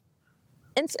 like,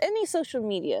 in any social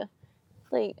media,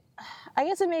 like, I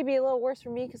guess it may be a little worse for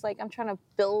me because, like, I'm trying to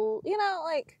build, you know,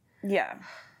 like. Yeah.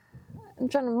 I'm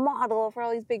trying to model for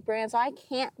all these big brands. So I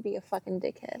can't be a fucking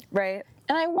dickhead. Right.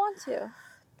 And I want to.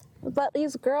 But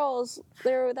these girls,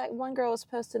 that one girl was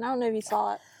posting, I don't know if you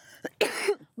saw it.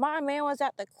 My man was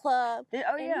at the club.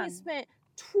 Oh, yeah. And he spent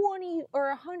 $20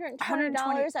 or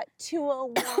 $120 at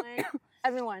 201.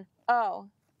 Everyone,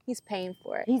 he's paying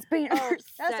for it. He's paying for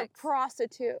that's sex. A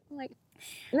prostitute. I'm like,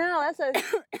 no,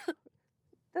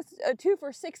 that's a 2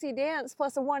 for $60 dance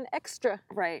plus a 1 extra.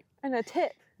 Right. And a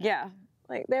tip. Yeah.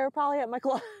 Like, they were probably at my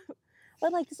club.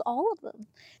 But, like, just all of them.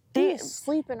 They're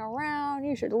sleeping around.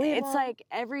 You should leave them.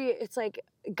 It's like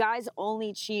guys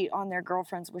only cheat on their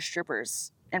girlfriends with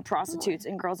strippers and prostitutes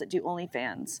and girls that do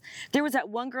OnlyFans. There was that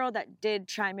one girl that did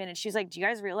chime in, and she's like, do you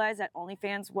guys realize that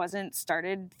OnlyFans wasn't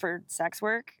started for sex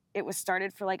work? It was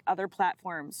started for, like, other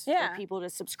platforms for people to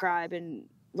subscribe and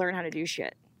learn how to do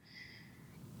shit.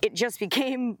 It just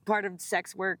became part of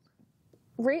sex work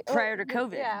prior to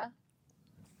COVID. Yeah.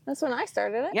 That's when I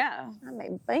started it. Yeah. I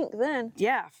made bank then.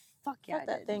 Yeah. Fuck yeah, Fuck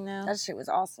that thing now. That shit was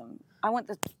awesome. I want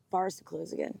the bars to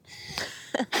close again.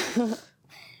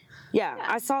 yeah,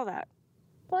 I saw that.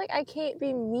 But, like, I can't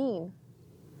be mean.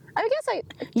 I guess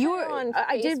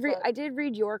I did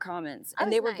read your comments,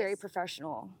 and they were very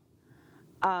professional.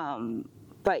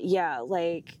 But yeah,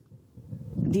 like,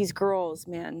 these girls,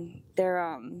 man,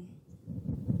 they're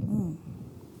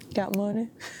got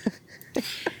money.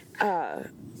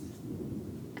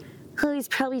 Oh, he's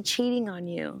probably cheating on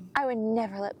you. I would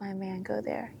never let my man go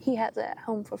there. He has it at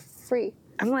home for free.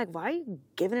 I'm like, why are you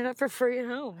giving it up for free at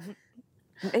home?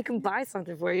 Make him buy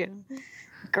something for you.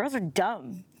 Girls are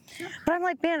dumb. But I'm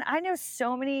like, man, I know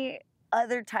so many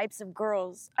other types of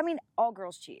girls. I mean, all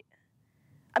girls cheat.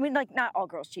 I mean, like, not all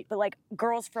girls cheat, but, like,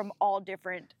 girls from all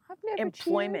different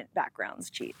employment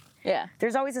backgrounds cheat. Yeah.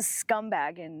 There's always a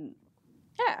scumbag in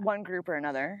one group or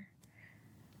another.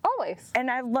 Always.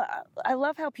 And I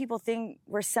love how people think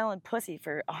we're selling pussy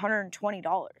for $120.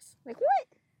 Like, what?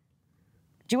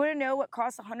 Do you want to know what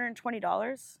costs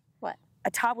 $120? What? A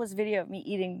topless video of me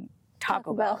eating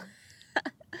Taco Bell.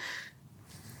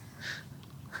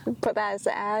 Put that as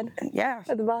the ad. Yeah.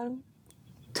 At the bottom.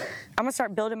 I'm going to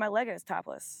start building my Legos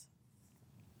topless.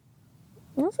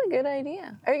 That's a good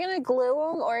idea. Are you going to glue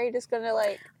them, or are you just going to,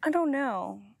 like... I don't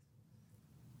know.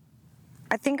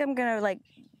 I think I'm going to, like...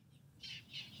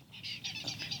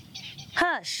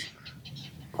 Hush.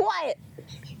 Quiet.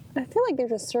 I feel like they're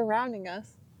just surrounding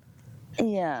us.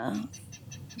 Yeah.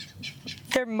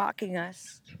 They're mocking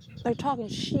us. They're talking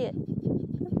shit.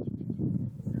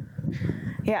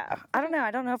 Yeah. I don't know.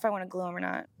 I don't know if I want to glue them or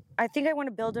not. I think I want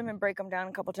to build them and break them down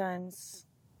a couple times.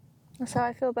 That's how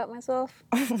I feel about myself.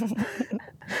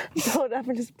 Build up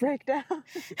and just break down.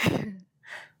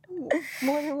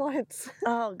 More than once.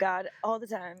 Oh, God. All the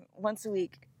time. Once a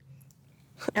week.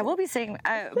 I will be saying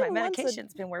my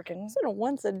medication's been working. It's been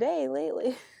once a day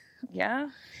lately. Yeah?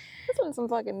 It's been some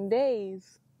fucking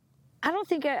days. I don't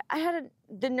think I had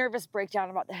the nervous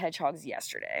breakdown about the hedgehogs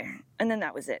yesterday. And then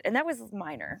that was it. And that was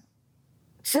minor.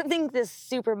 Something this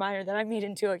super minor that I made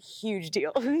into a huge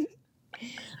deal.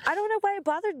 I don't know why it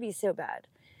bothered me so bad.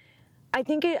 I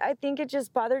think it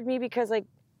just bothered me because, like...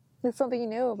 It's something you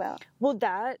knew about. Well,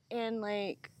 that and,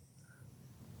 like...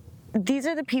 These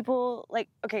are the people, like,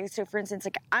 okay, so for instance,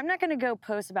 like, I'm not going to go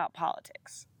post about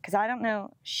politics because I don't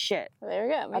know shit there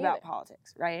we go, about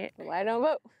politics, right? Well, I don't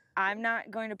vote. I'm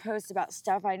not going to post about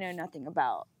stuff I know nothing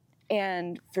about.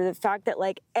 And for the fact that,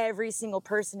 like, every single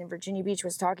person in Virginia Beach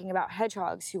was talking about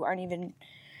hedgehogs who aren't even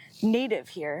native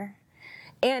here.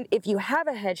 And if you have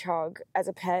a hedgehog as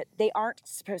a pet, they aren't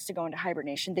supposed to go into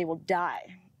hibernation. They will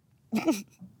die.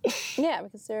 Yeah,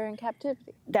 because they're in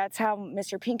captivity. That's how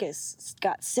Mr. Pincus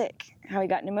got sick, how he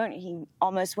got pneumonia. He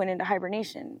almost went into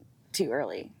hibernation too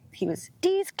early. He was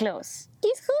this close.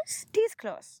 This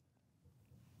close.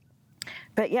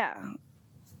 But yeah.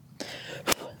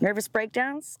 Nervous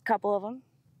breakdowns, couple of them.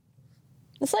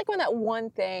 It's like when that one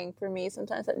thing for me,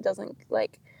 sometimes that doesn't,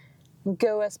 like,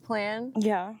 go as planned.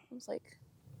 Yeah. I'm just like,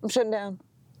 I'm shutting down.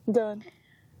 I'm done.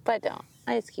 But I don't.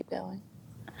 I just keep going.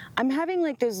 I'm having,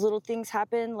 like, those little things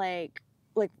happen, like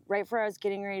right before I was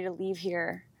getting ready to leave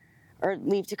here, or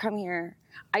leave to come here,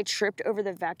 I tripped over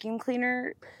the vacuum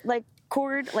cleaner, like,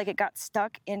 cord, like, it got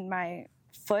stuck in my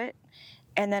foot,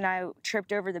 and then I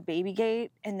tripped over the baby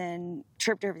gate, and then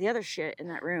tripped over the other shit in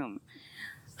that room,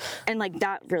 and, like,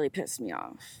 that really pissed me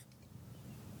off.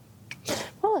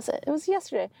 What was it? It was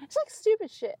yesterday. It's like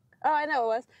stupid shit. Oh, I know it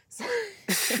was.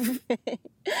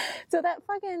 So that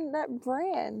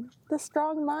brand, the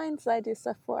Strong Minds that I do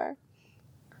stuff for.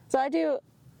 So I do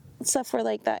stuff for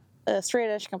like that straight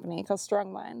edge company called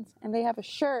Strong Minds, and they have a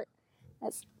shirt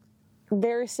that's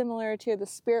very similar to the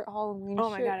Spirit Halloween shirt. Oh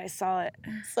my God, I saw it.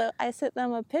 So I sent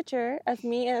them a picture of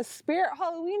me in a Spirit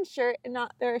Halloween shirt and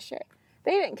not their shirt.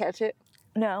 They didn't catch it.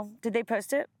 No. Did they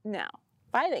post it? No.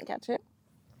 I didn't catch it.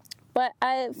 But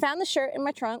I found the shirt in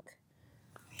my trunk,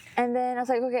 and then I was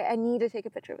like, okay, I need to take a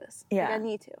picture of this. Yeah. Like, I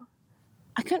need to.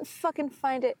 I couldn't fucking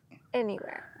find it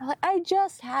anywhere. I was like, I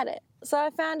just had it. So I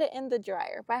found it in the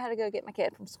dryer, but I had to go get my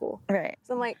kid from school. Right.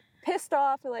 So I'm like pissed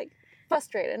off and like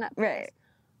frustrated, not pissed. Right.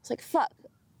 I was like, fuck.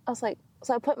 I was like,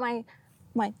 so I put my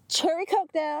cherry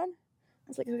Coke down. I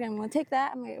was like, okay, I'm gonna take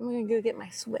that. I'm gonna go get my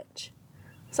Switch.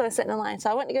 So I was sitting in line. So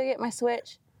I went to go get my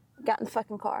Switch, got in the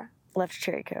fucking car. Left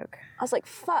cherry Coke. I was like,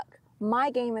 fuck,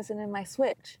 my game isn't in my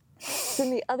Switch. It's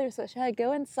in the other Switch. I had to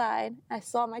go inside. I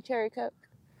saw my cherry Coke.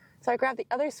 So I grabbed the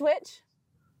other Switch,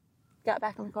 got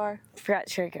back in the car. Forgot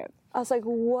cherry Coke. I was like,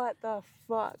 what the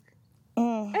fuck?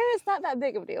 And it's not that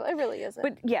big of a deal. It really isn't.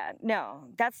 But yeah, no.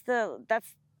 That's the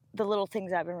little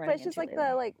things I've been running But it's just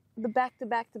into like the back to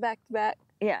back to back to back.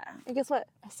 Yeah. And guess what?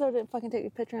 I still didn't fucking take a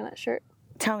picture on that shirt.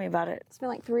 Tell me about it. It's been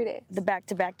like 3 days. The back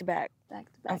to back to back. Back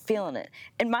to back. I'm feeling it.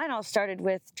 And mine all started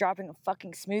with dropping a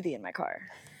fucking smoothie in my car.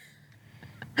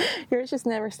 Yours just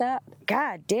never stopped.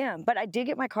 God damn. But I did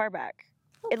get my car back.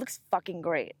 It looks fucking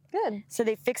great. Good. So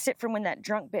they fixed it from when that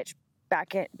drunk bitch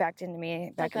backed into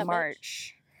me back in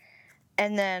March.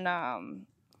 And then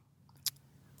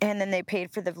they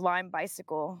paid for the Lime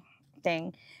bicycle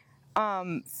thing.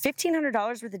 $1,500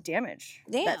 worth of damage.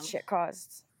 Damn. That shit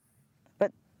caused.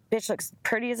 But bitch looks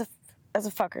pretty as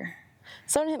a fucker.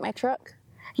 Someone hit my truck.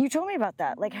 You told me about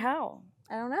that. Like how?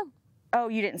 I don't know. Oh,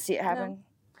 you didn't see it happen? No.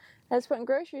 I was putting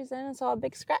groceries in and saw a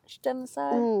big scratch down the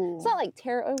side. Ooh. It's not like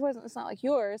it's not like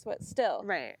yours, but still.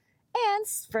 Right. And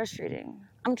It's frustrating.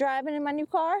 I'm driving in my new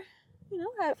car. You know,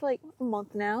 I had it for like a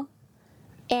month now.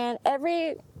 And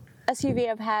every SUV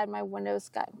I've had, my windows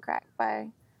gotten cracked by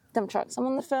dump trucks. I'm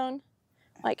on the phone,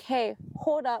 like, hey,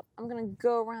 hold up. I'm going to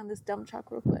go around this dump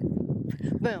truck real quick.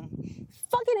 Boom.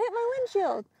 Fucking hit my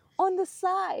windshield on the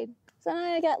side. So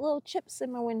now I got little chips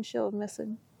in my windshield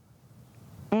missing.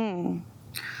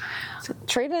 So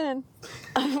trade it in.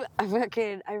 I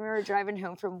remember driving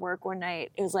home from work one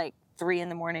night. It was like 3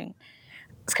 a.m. I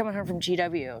was coming home from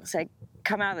GW. So I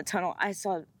come out of the tunnel. I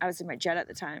was in my jet at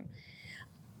the time.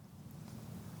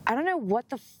 I don't know what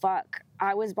the fuck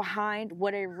I was behind,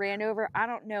 what I ran over. I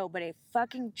don't know, but a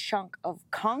fucking chunk of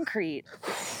concrete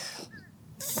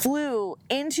flew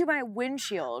into my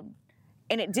windshield,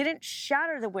 and it didn't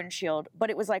shatter the windshield, but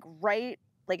it was like right,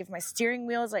 like if my steering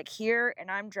wheel is like here and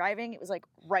I'm driving, it was like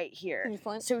right here.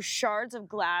 So shards of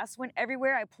glass went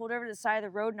everywhere. I pulled over to the side of the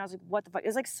road and I was like, what the fuck? It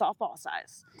was like softball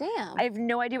size. Damn. I have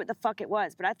no idea what the fuck it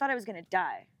was, but I thought I was gonna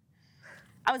die.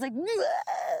 I was like,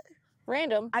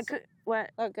 random. I could,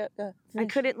 what? Oh, go. I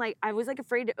couldn't, like, I was like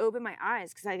afraid to open my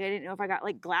eyes because I didn't know if I got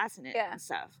like glass in it and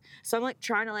stuff. So I'm like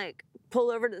trying to like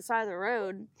pull over to the side of the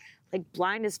road, like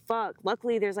blind as fuck.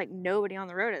 Luckily there's like nobody on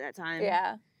the road at that time.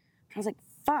 Yeah. I was like,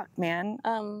 fuck, man.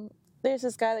 There's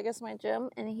this guy that goes to my gym,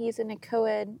 and he's in a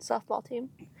co-ed softball team.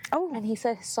 Oh. And he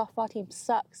said his softball team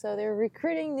sucks, so they're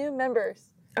recruiting new members.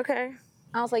 Okay.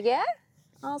 I was like, yeah?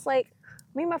 I was like,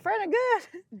 me and my friend are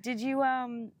good. Did you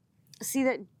see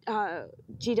that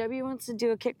GW wants to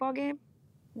do a kickball game?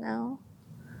 No.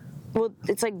 Well,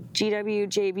 it's like GW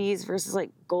JBs versus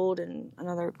like Gold and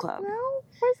another club. No?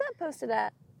 Where's that posted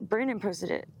at? Brandon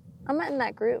posted it. I'm not in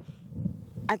that group.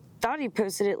 I thought he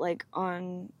posted it like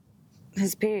on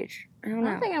his page. I don't know.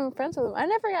 I don't think I'm friends with him. I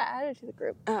never got added to the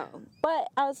group. Oh. But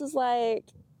I was just like,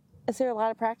 is there a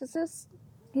lot of practices?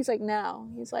 He's like, no.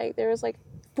 He's like, there was like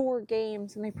 4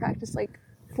 games and they practiced like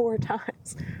 4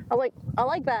 times. I was like, I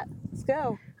like that. Let's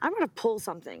go. I'm going to pull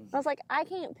something. I was like, I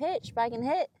can't pitch, but I can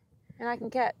hit and I can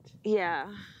catch. Yeah.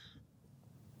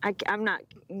 I'm not,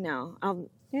 no.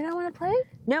 You don't want to play?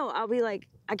 No, I'll be like,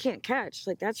 I can't catch.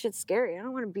 Like, that shit's scary. I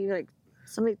don't want to be like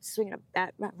somebody swinging a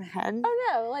bat at my head.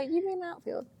 Oh, no. Like, you mean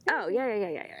outfield. Oh, yeah.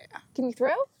 Can you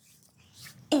throw?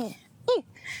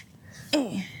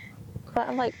 But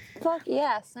I'm like, fuck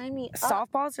yeah, sign me up.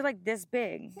 Softballs are like this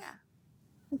big. Yeah.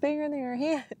 Bigger than your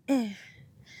hand.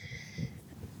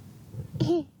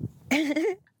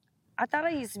 I thought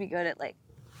I used to be good at like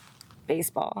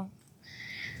baseball.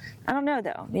 I don't know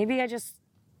though. Maybe I just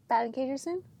batting cages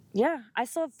soon? Yeah, I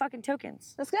still have fucking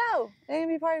tokens. Let's go. They can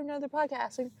be part of another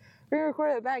podcasting. We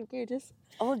record at batting cages.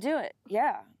 I'll do it.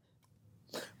 Yeah.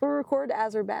 We'll record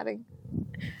as we're batting.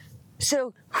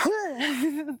 So,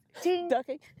 ding.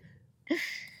 Ducking.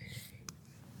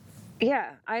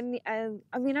 Yeah, I mean,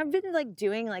 I've been like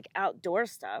doing like outdoor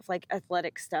stuff, like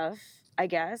athletic stuff, I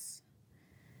guess.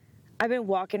 I've been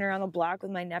walking around the block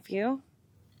with my nephew.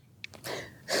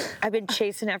 I've been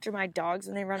chasing after my dogs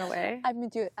when they run away. I've been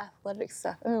doing athletic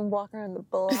stuff. I've been walking around the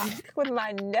block with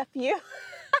my nephew.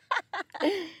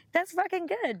 That's fucking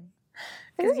good.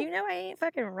 Because you know I ain't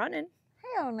fucking running.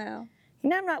 Hell no. You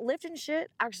know I'm not lifting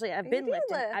shit. Actually, I've been lifting.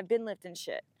 lift. I've been lifting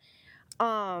shit.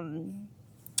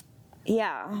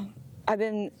 Yeah.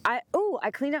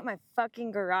 I cleaned out my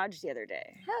fucking garage the other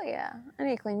day. Hell yeah. I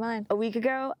need to clean mine. A week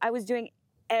ago, I was doing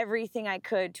everything I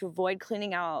could to avoid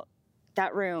cleaning out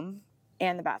that room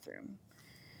and the bathroom.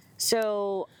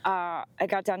 So I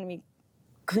got down to me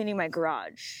cleaning my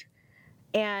garage,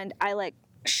 and I like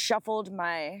shuffled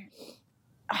my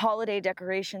holiday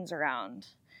decorations around.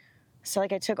 So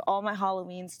like I took all my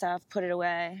Halloween stuff, put it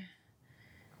away,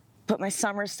 put my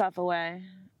summer stuff away,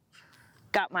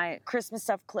 got my Christmas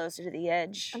stuff closer to the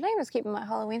edge. I think I was keeping my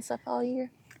Halloween stuff all year.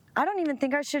 I don't even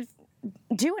think I should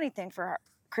do anything for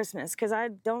Christmas because I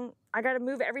got to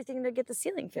move everything to get the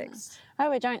ceiling fixed. I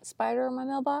have a giant spider in my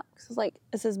mailbox.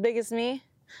 It's as big as me.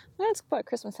 I'm going to put a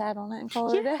Christmas hat on it and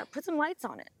call it a day. Put some lights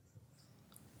on it.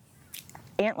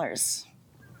 Antlers.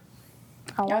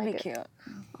 I like That'd be it. cute.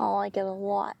 I like it a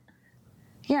lot.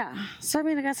 Yeah. So, I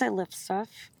mean, I guess I lift stuff.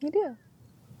 You do.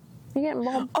 You're getting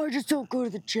buff. I just don't go to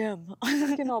the gym. You're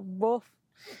getting all buff.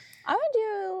 I would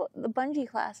do the bungee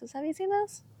classes. Have you seen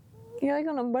those? You're like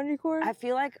on a bungee cord? I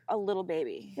feel like a little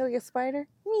baby. You're like a spider?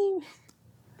 Me.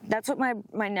 That's what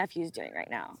my nephew's doing right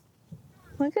now.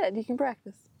 Well, good. You can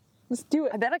practice. Let's do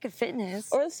it. I bet I could fit in his.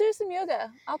 Or let's do some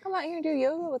yoga. I'll come out here and do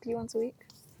yoga with you once a week.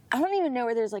 I don't even know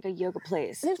where there's like a yoga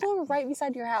place. There's one right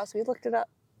beside your house. We looked it up.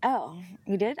 Oh,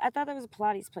 you did? I thought that was a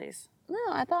Pilates place. No,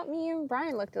 I thought me and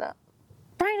Brian looked it up.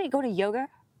 Brian ain't go to yoga.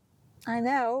 I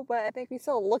know, but I think we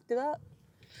still looked it up.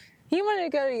 He wanted to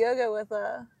go to yoga with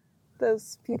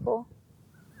those people.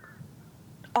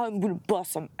 I'm gonna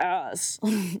bust some ass.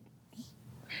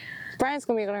 Brian's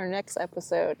gonna be on our next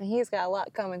episode, and he's got a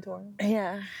lot coming to him.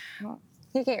 Yeah.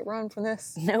 He can't run from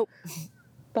this. Nope.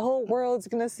 The whole world's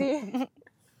gonna see.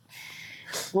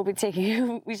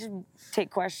 We should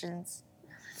take questions.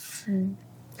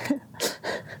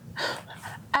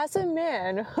 As a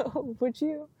man, would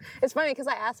you? It's funny because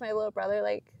I asked my little brother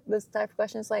like this type of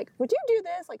questions, like, would you do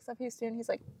this? Like stuff he's doing. He's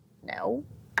like, no.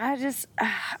 I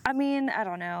mean, I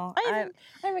don't know. I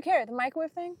don't even care. The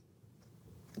microwave thing.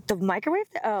 The microwave?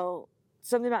 Oh,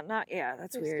 something about not. Yeah,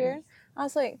 that's You're weird. scared? I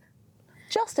was like,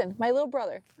 Justin, my little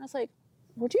brother. I was like,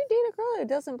 would you date a girl who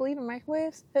doesn't believe in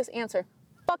microwaves? His answer,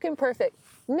 fucking perfect.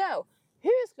 No.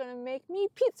 Who's gonna make me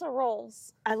pizza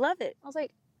rolls? I love it. I was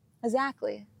like,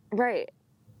 exactly. Right.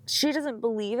 She doesn't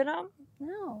believe in them?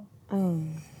 No.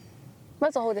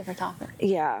 That's a whole different topic.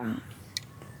 Yeah.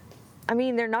 I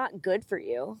mean, they're not good for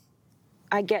you.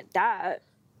 I get that.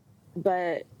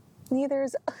 But Neither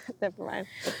is. Never mind.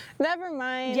 Never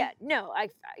mind. yeah, no, I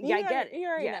get it. You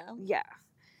already yeah, know. Yeah.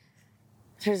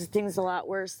 There's things a lot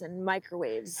worse than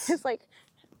microwaves. It's like,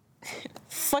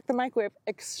 fuck the microwave.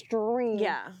 Extreme.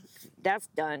 Yeah, that's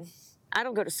done. I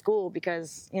don't go to school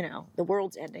because, the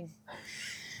world's ending.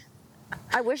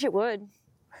 I wish it would.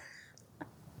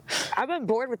 I'm on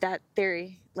board with that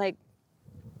theory. Like,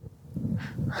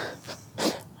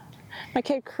 my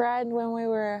kid cried when we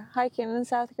were hiking in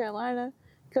South Carolina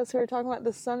because we were talking about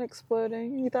the sun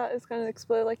exploding. He thought it's going to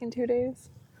explode like in 2 days.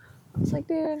 I was like,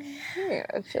 dude, you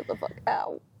gotta chill the fuck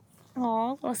out.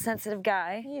 aw, little sensitive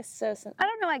guy. He is so sensitive. I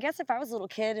don't know. I guess if I was a little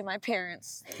kid and my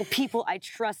parents, the people I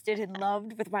trusted and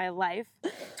loved with my life,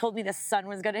 told me the sun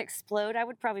was going to explode, I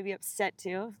would probably be upset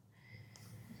too.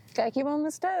 Gotta keep on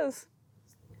his toes.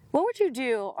 What would you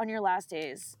do on your last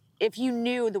days if you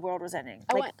knew the world was ending?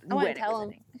 I Like, want when to it tell was him.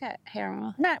 ending? I got hair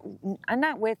on.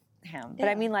 Not with him, but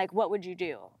I Yeah. mean, like, what would you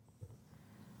do?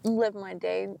 Live my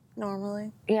day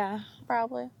normally, Yeah.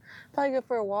 probably. Probably go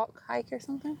for a walk, hike, or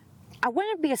something. I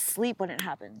wouldn't be asleep when it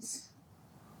happens.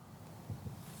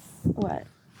 What?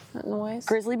 That noise.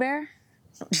 Grizzly bear?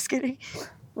 I'm just kidding.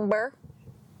 Bear.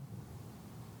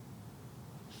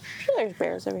 Sure, there's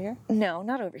bears over here. No,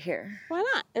 not over here. Why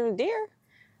not? There's a deer.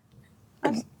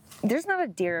 There's not a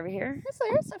deer over here. Yes,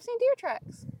 there's. I've seen deer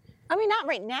tracks. I mean, not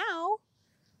right now.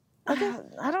 I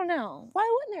don't know. Why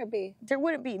wouldn't there be? There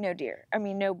wouldn't be no deer. I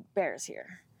mean, no bears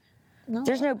here. No.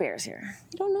 There's no bears here.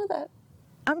 You don't know that.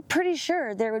 I'm pretty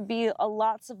sure there would be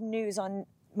lots of news on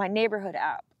my neighborhood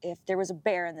app if there was a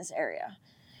bear in this area.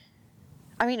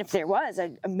 I mean, if there was,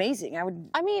 amazing. I would.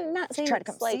 I mean, not saying Try to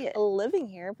it's come like see it. living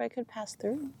here, but I could pass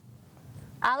through.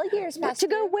 Alligators pass To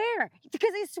go through. where?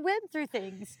 Because they swim through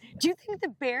things. Do you think the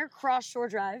bear crossed Shore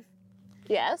Drive?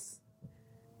 Yes.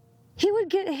 He would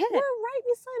get hit. We're right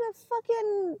beside a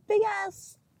fucking big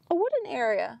ass wooden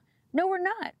area. No, we're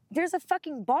not. There's a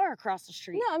fucking bar across the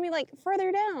street. No, I mean like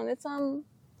further down. It's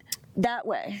That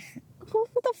way. what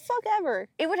the fuck ever.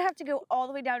 It would have to go all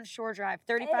the way down Shore Drive,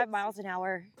 35 miles an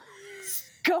hour,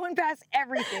 going past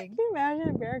everything. Can you imagine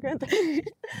a bear going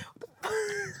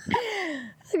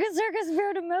Like a circus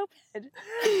bear to moped.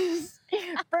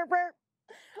 Burp, burp.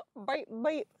 bite,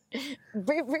 bite,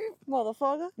 Burp, burp.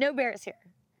 motherfucker? No bears here.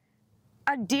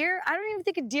 A deer? I don't even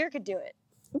think a deer could do it.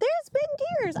 There's been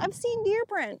deers. I've seen deer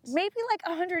prints. Maybe like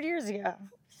 100 years ago.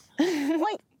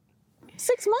 Like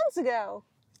 6 months ago.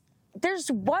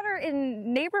 There's water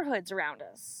in neighborhoods around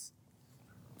us.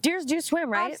 Deers do swim,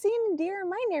 right? I've seen deer in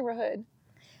my neighborhood.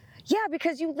 Yeah,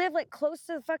 because you live like close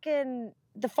to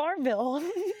the Farmville.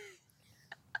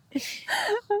 I'm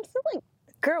still like,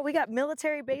 Girl, we got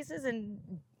military bases and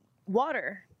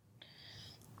water.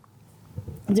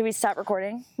 Did we stop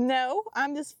recording? no,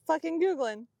 I'm just fucking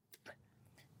Googling.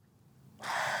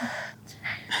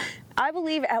 I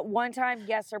believe at one time,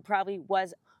 yes, there probably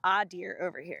was a deer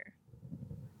over here.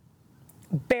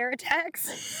 Bear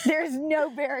attacks? There's no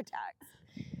bear attacks.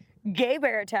 Gay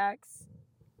bear attacks.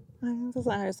 That's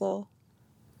not her soul.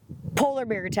 Polar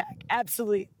bear attack.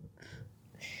 Absolutely.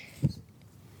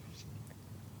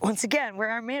 Once again, where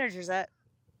our manager's at.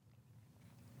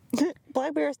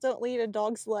 Black bears don't lead a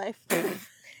dog's life.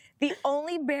 The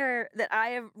only bear that I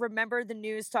have remembered the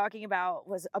news talking about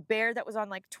was a bear that was on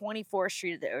like 24th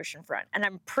Street at the ocean front. And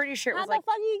I'm pretty sure it How was the like,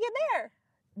 fuck do you get there?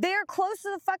 they're close to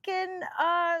the fucking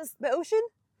The ocean?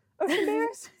 Ocean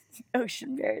bears?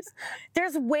 ocean bears.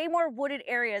 There's way more wooded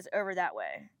areas over that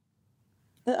way.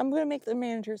 I'm gonna make the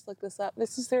managers look this up.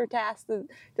 This is their task to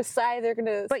decide they're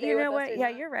gonna. But stay you with know us what? or Yeah,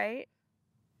 not. you're right.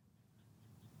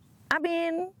 I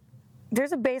mean,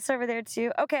 there's a base over there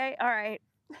too. Okay, all right.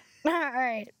 All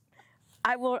right.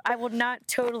 I will not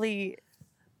totally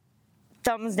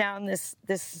thumbs down this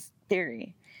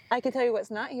theory. I can tell you what's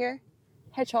not here: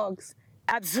 hedgehogs.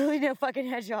 Absolutely no fucking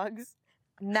hedgehogs.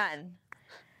 None.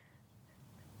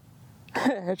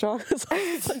 Hedgehogs.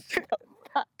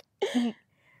 Fuck.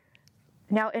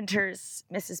 Now enters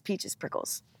Mrs. Peach's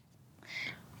Prickles.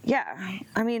 Yeah,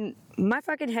 I mean, my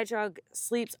fucking hedgehog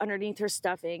sleeps underneath her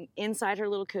stuffing inside her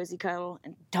little cozy cuddle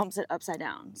and dumps it upside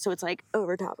down. So it's like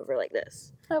over top of her like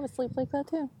this. I would sleep like that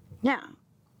too. Yeah.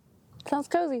 Sounds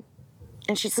cozy.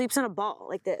 And she sleeps in a ball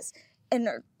like this. And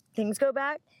her things go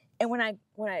back. And when I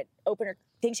open her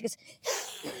thing, she goes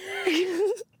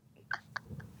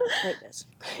like this.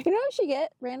 You know what you should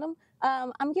get? Random.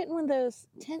 I'm getting one of those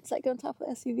tents that go on top of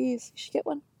SUVs. You should get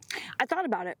one. I thought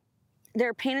about it.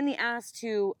 They're a pain in the ass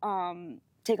to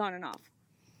take on and off.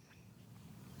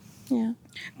 Yeah.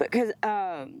 Because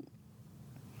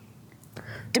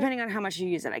depending on how much you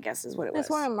use it, I guess is what it was. There's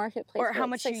one on Marketplace. Or for how like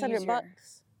much you use $600 your-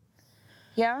 bucks.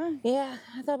 Yeah? Yeah,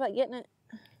 I thought about getting it.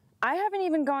 I haven't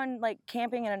even gone like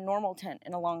camping in a normal tent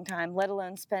in a long time, let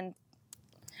alone spend.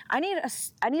 I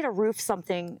need a roof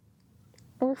something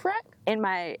A roof rack? in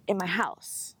my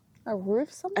house. A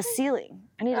roof something? A ceiling.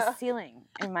 I need a ceiling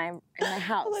in my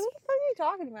house. What the fuck are you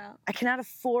talking about? I cannot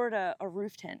afford a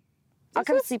roof tent. I'll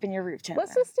come sleep in your roof tent.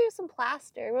 Let's then. just do some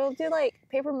plaster. We'll do like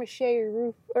paper mache your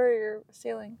roof or your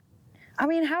ceiling. I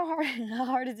mean, how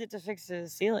hard is it to fix a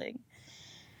ceiling?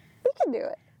 We can do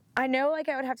it. I know, like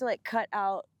I would have to like cut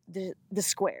out the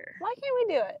square. Why can't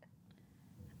we do it?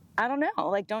 I don't know.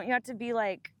 Like, don't you have to be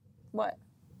like, What?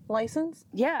 License?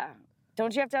 yeah?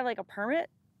 Don't you have to have like a permit?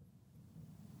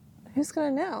 Who's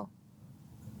gonna know?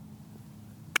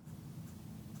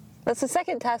 That's the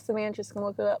second test the manager's gonna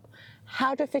look it up.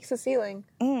 How to fix a ceiling.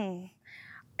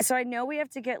 So I know we have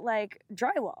to get like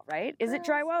drywall, right? Is it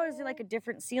drywall or is it like a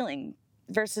different ceiling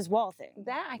versus wall thing?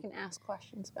 That I can ask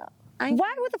questions about.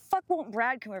 Why the fuck won't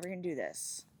Brad come over here and do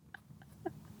this?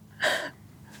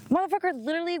 Motherfucker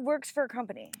literally works for a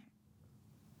company.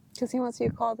 Because he wants you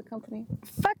to call the company.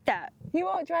 Fuck that. He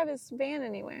won't drive his van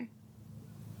anywhere.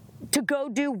 To go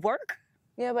do work?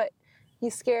 Yeah, but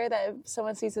he's scared that if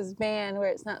someone sees his van where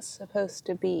it's not supposed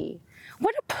to be.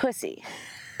 What a pussy.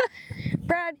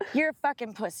 Brad, you're a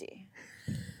fucking pussy.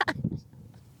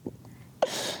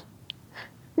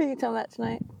 You can tell him that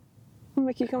tonight. I'll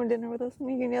make you come to dinner with us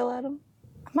and you can yell at him.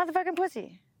 Motherfucking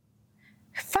pussy.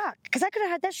 Fuck, because I could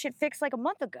have had that shit fixed like a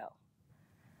month ago.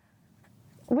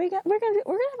 We're gonna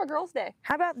have a girls' day.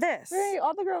 How about this?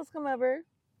 All the girls come over.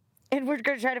 And we're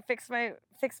gonna try to fix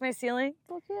my ceiling.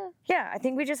 Fuck yeah. Yeah, I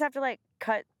think we just have to like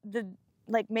cut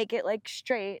make it like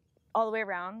straight all the way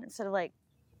around instead of like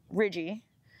ridgy.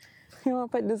 You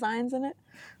want to put designs in it?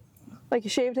 Like a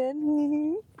shaved head?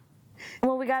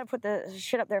 Well, we got to put the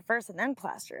shit up there first and then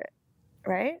plaster it,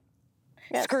 right?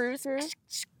 Yes. Screws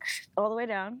all the way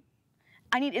down.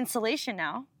 I need insulation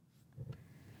now.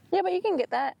 Yeah, but you can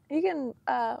get that. You can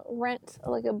rent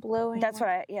like a blowing. That's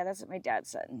what my dad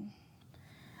said.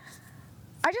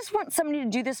 I just want somebody to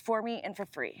do this for me and for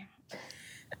free.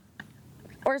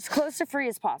 Or as close to free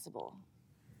as possible.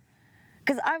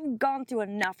 Because I've gone through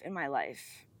enough in my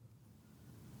life.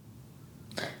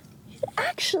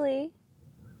 Actually,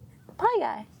 a pie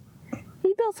guy.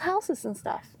 He builds houses and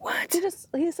stuff. What?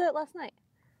 He said it last night.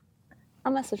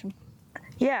 I'll message him.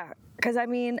 Yeah, because I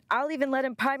mean, I'll even let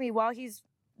him pie me while he's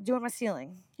doing my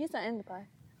ceiling. He's not into pie.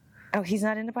 Oh, he's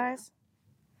not into pies?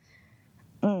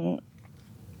 I'll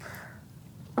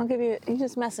give you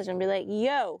just message him and be like,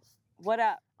 yo, What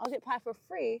up? I'll get pie for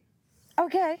free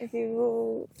Okay. if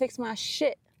you fix my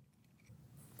shit.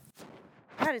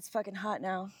 God, it's fucking hot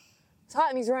now. It's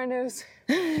hot in these rhinos.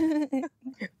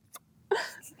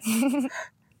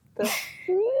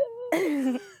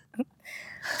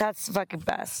 That's fucking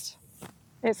best.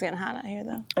 It's getting hot out here,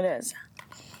 though. It is.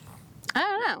 I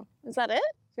don't know. Is that it?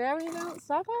 Do you have anything else to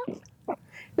talk about?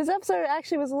 This episode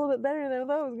actually was a little bit better than I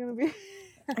thought it was going to be.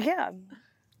 Yeah.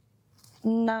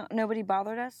 No, nobody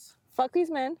bothered us. Fuck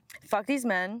these men. Fuck these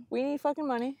men. We need fucking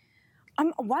money.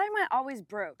 Why am I always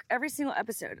broke? Every single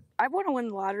episode. I want to win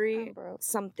the lottery. I'm broke.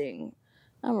 Something.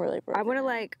 I'm really broke. I want to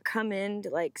like come into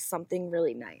like something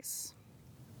really nice.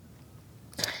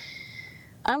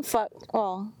 I'm fucked.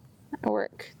 Well, I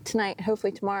work tonight,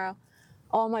 hopefully tomorrow.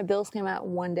 All my bills came out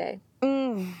in one day.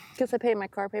 Because I paid my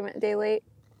car payment a day late.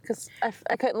 Because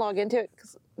I couldn't log into it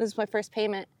because this is my first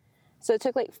payment. So it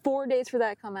took like 4 days for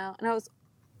that to come out. And I was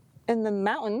in the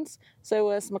mountains. So it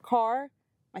was my car,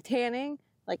 my tanning,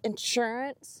 like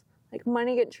insurance, like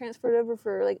money getting transferred over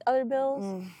for like other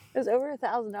bills. It was over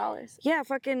 $1,000. Yeah,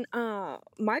 fucking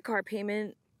my car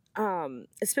payment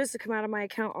is supposed to come out of my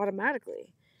account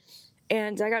automatically.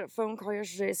 And I got a phone call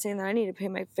yesterday saying that I need to pay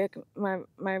my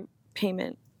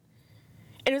payment.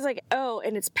 And it was like, oh,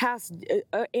 and it's past,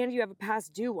 and you have a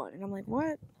past due one. And I'm like,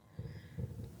 what?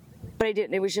 But I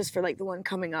didn't. It was just for like the one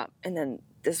coming up, and then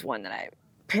this one that I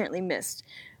apparently missed.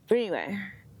 But anyway,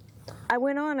 I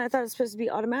went on. I thought it was supposed to be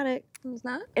automatic. It's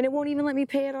not? And it won't even let me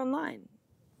pay it online,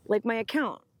 like my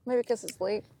account. Maybe because it's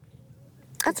late.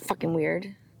 That's fucking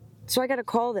weird. So I got to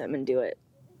call them and do it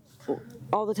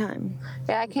all the time.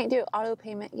 Yeah, I can't do auto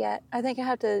payment yet. I think I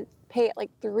have to pay it like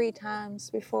 3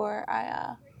 times before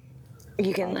I.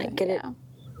 You can like get it. Can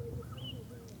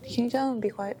you tell them to be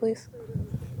quiet, please?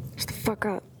 Shut the fuck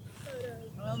up.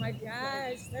 Oh my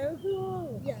gosh, so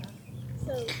cool. Yeah.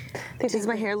 So Does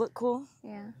my hair look cool?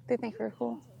 Yeah, they think we're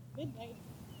cool. good night.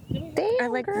 Damn, I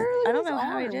like. girl, I don't those know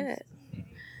how I arms. did it.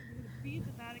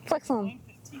 Flex on.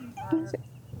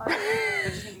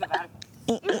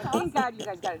 Thank God you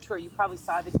guys got a tour. You probably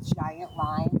saw the giant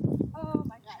line. Oh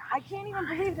my God. I can't even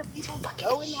believe that people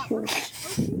go in that room.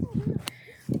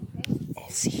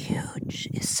 It's huge.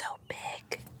 It's so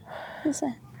big. What's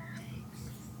that?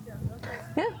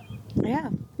 Yeah, Yeah.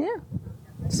 yeah.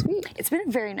 Sweet. It's been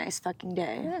a very nice fucking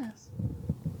day. Yes.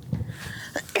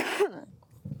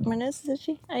 My nose is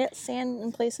itchy. I got sand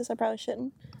in places I probably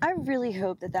shouldn't. I really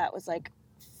hope that was like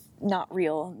not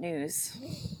real news.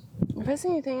 If I see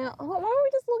anything else, why don't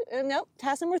we just look? Nope.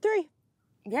 Task number 3.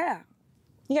 Yeah.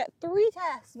 You got 3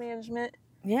 task management.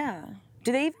 Yeah.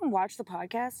 Do they even watch the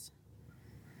podcast?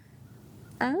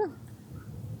 I don't know.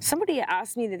 Somebody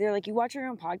asked me that they're like, you watch your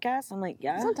own podcast? I'm like,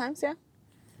 yeah. Sometimes, yeah.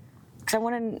 Because I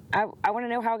want to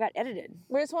know how it got edited.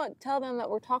 We just want to tell them that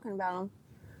we're talking about them.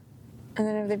 And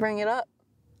then if they bring it up.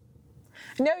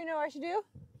 No, you know what I should do?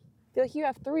 Be like, you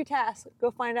have 3 tasks.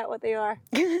 Go find out what they are.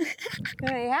 And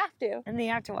they have to. And they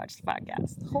have to watch the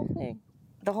podcast. The whole thing.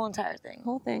 The whole entire thing. The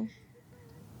whole thing.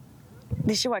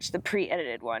 They should watch the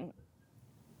pre-edited one.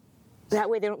 That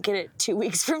way they don't get it 2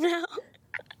 weeks from now.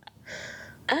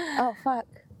 Oh, fuck.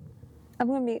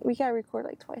 We gotta record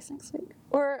like twice next week.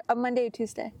 Or a Monday or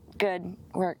Tuesday. Good.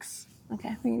 Works.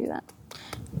 Okay, we can do that.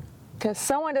 Because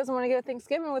someone doesn't want to go to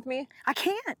Thanksgiving with me. I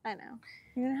can't. I know.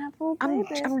 You're gonna have a little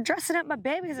baby. I'm dressing up my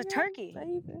baby as a turkey.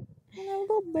 Baby. You know,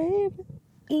 little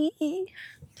baby.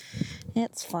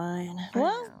 It's fine.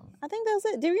 Well, I think that's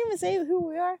it. Did we even say who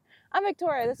we are? I'm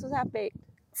Victoria. This was Half Baked.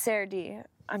 Sarah D.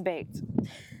 I'm baked.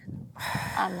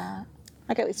 I'm not.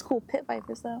 I got these cool pit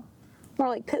vipers though. More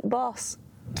like pit boss.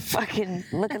 Fucking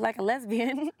looking like a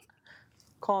lesbian.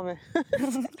 Call me.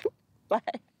 Bye.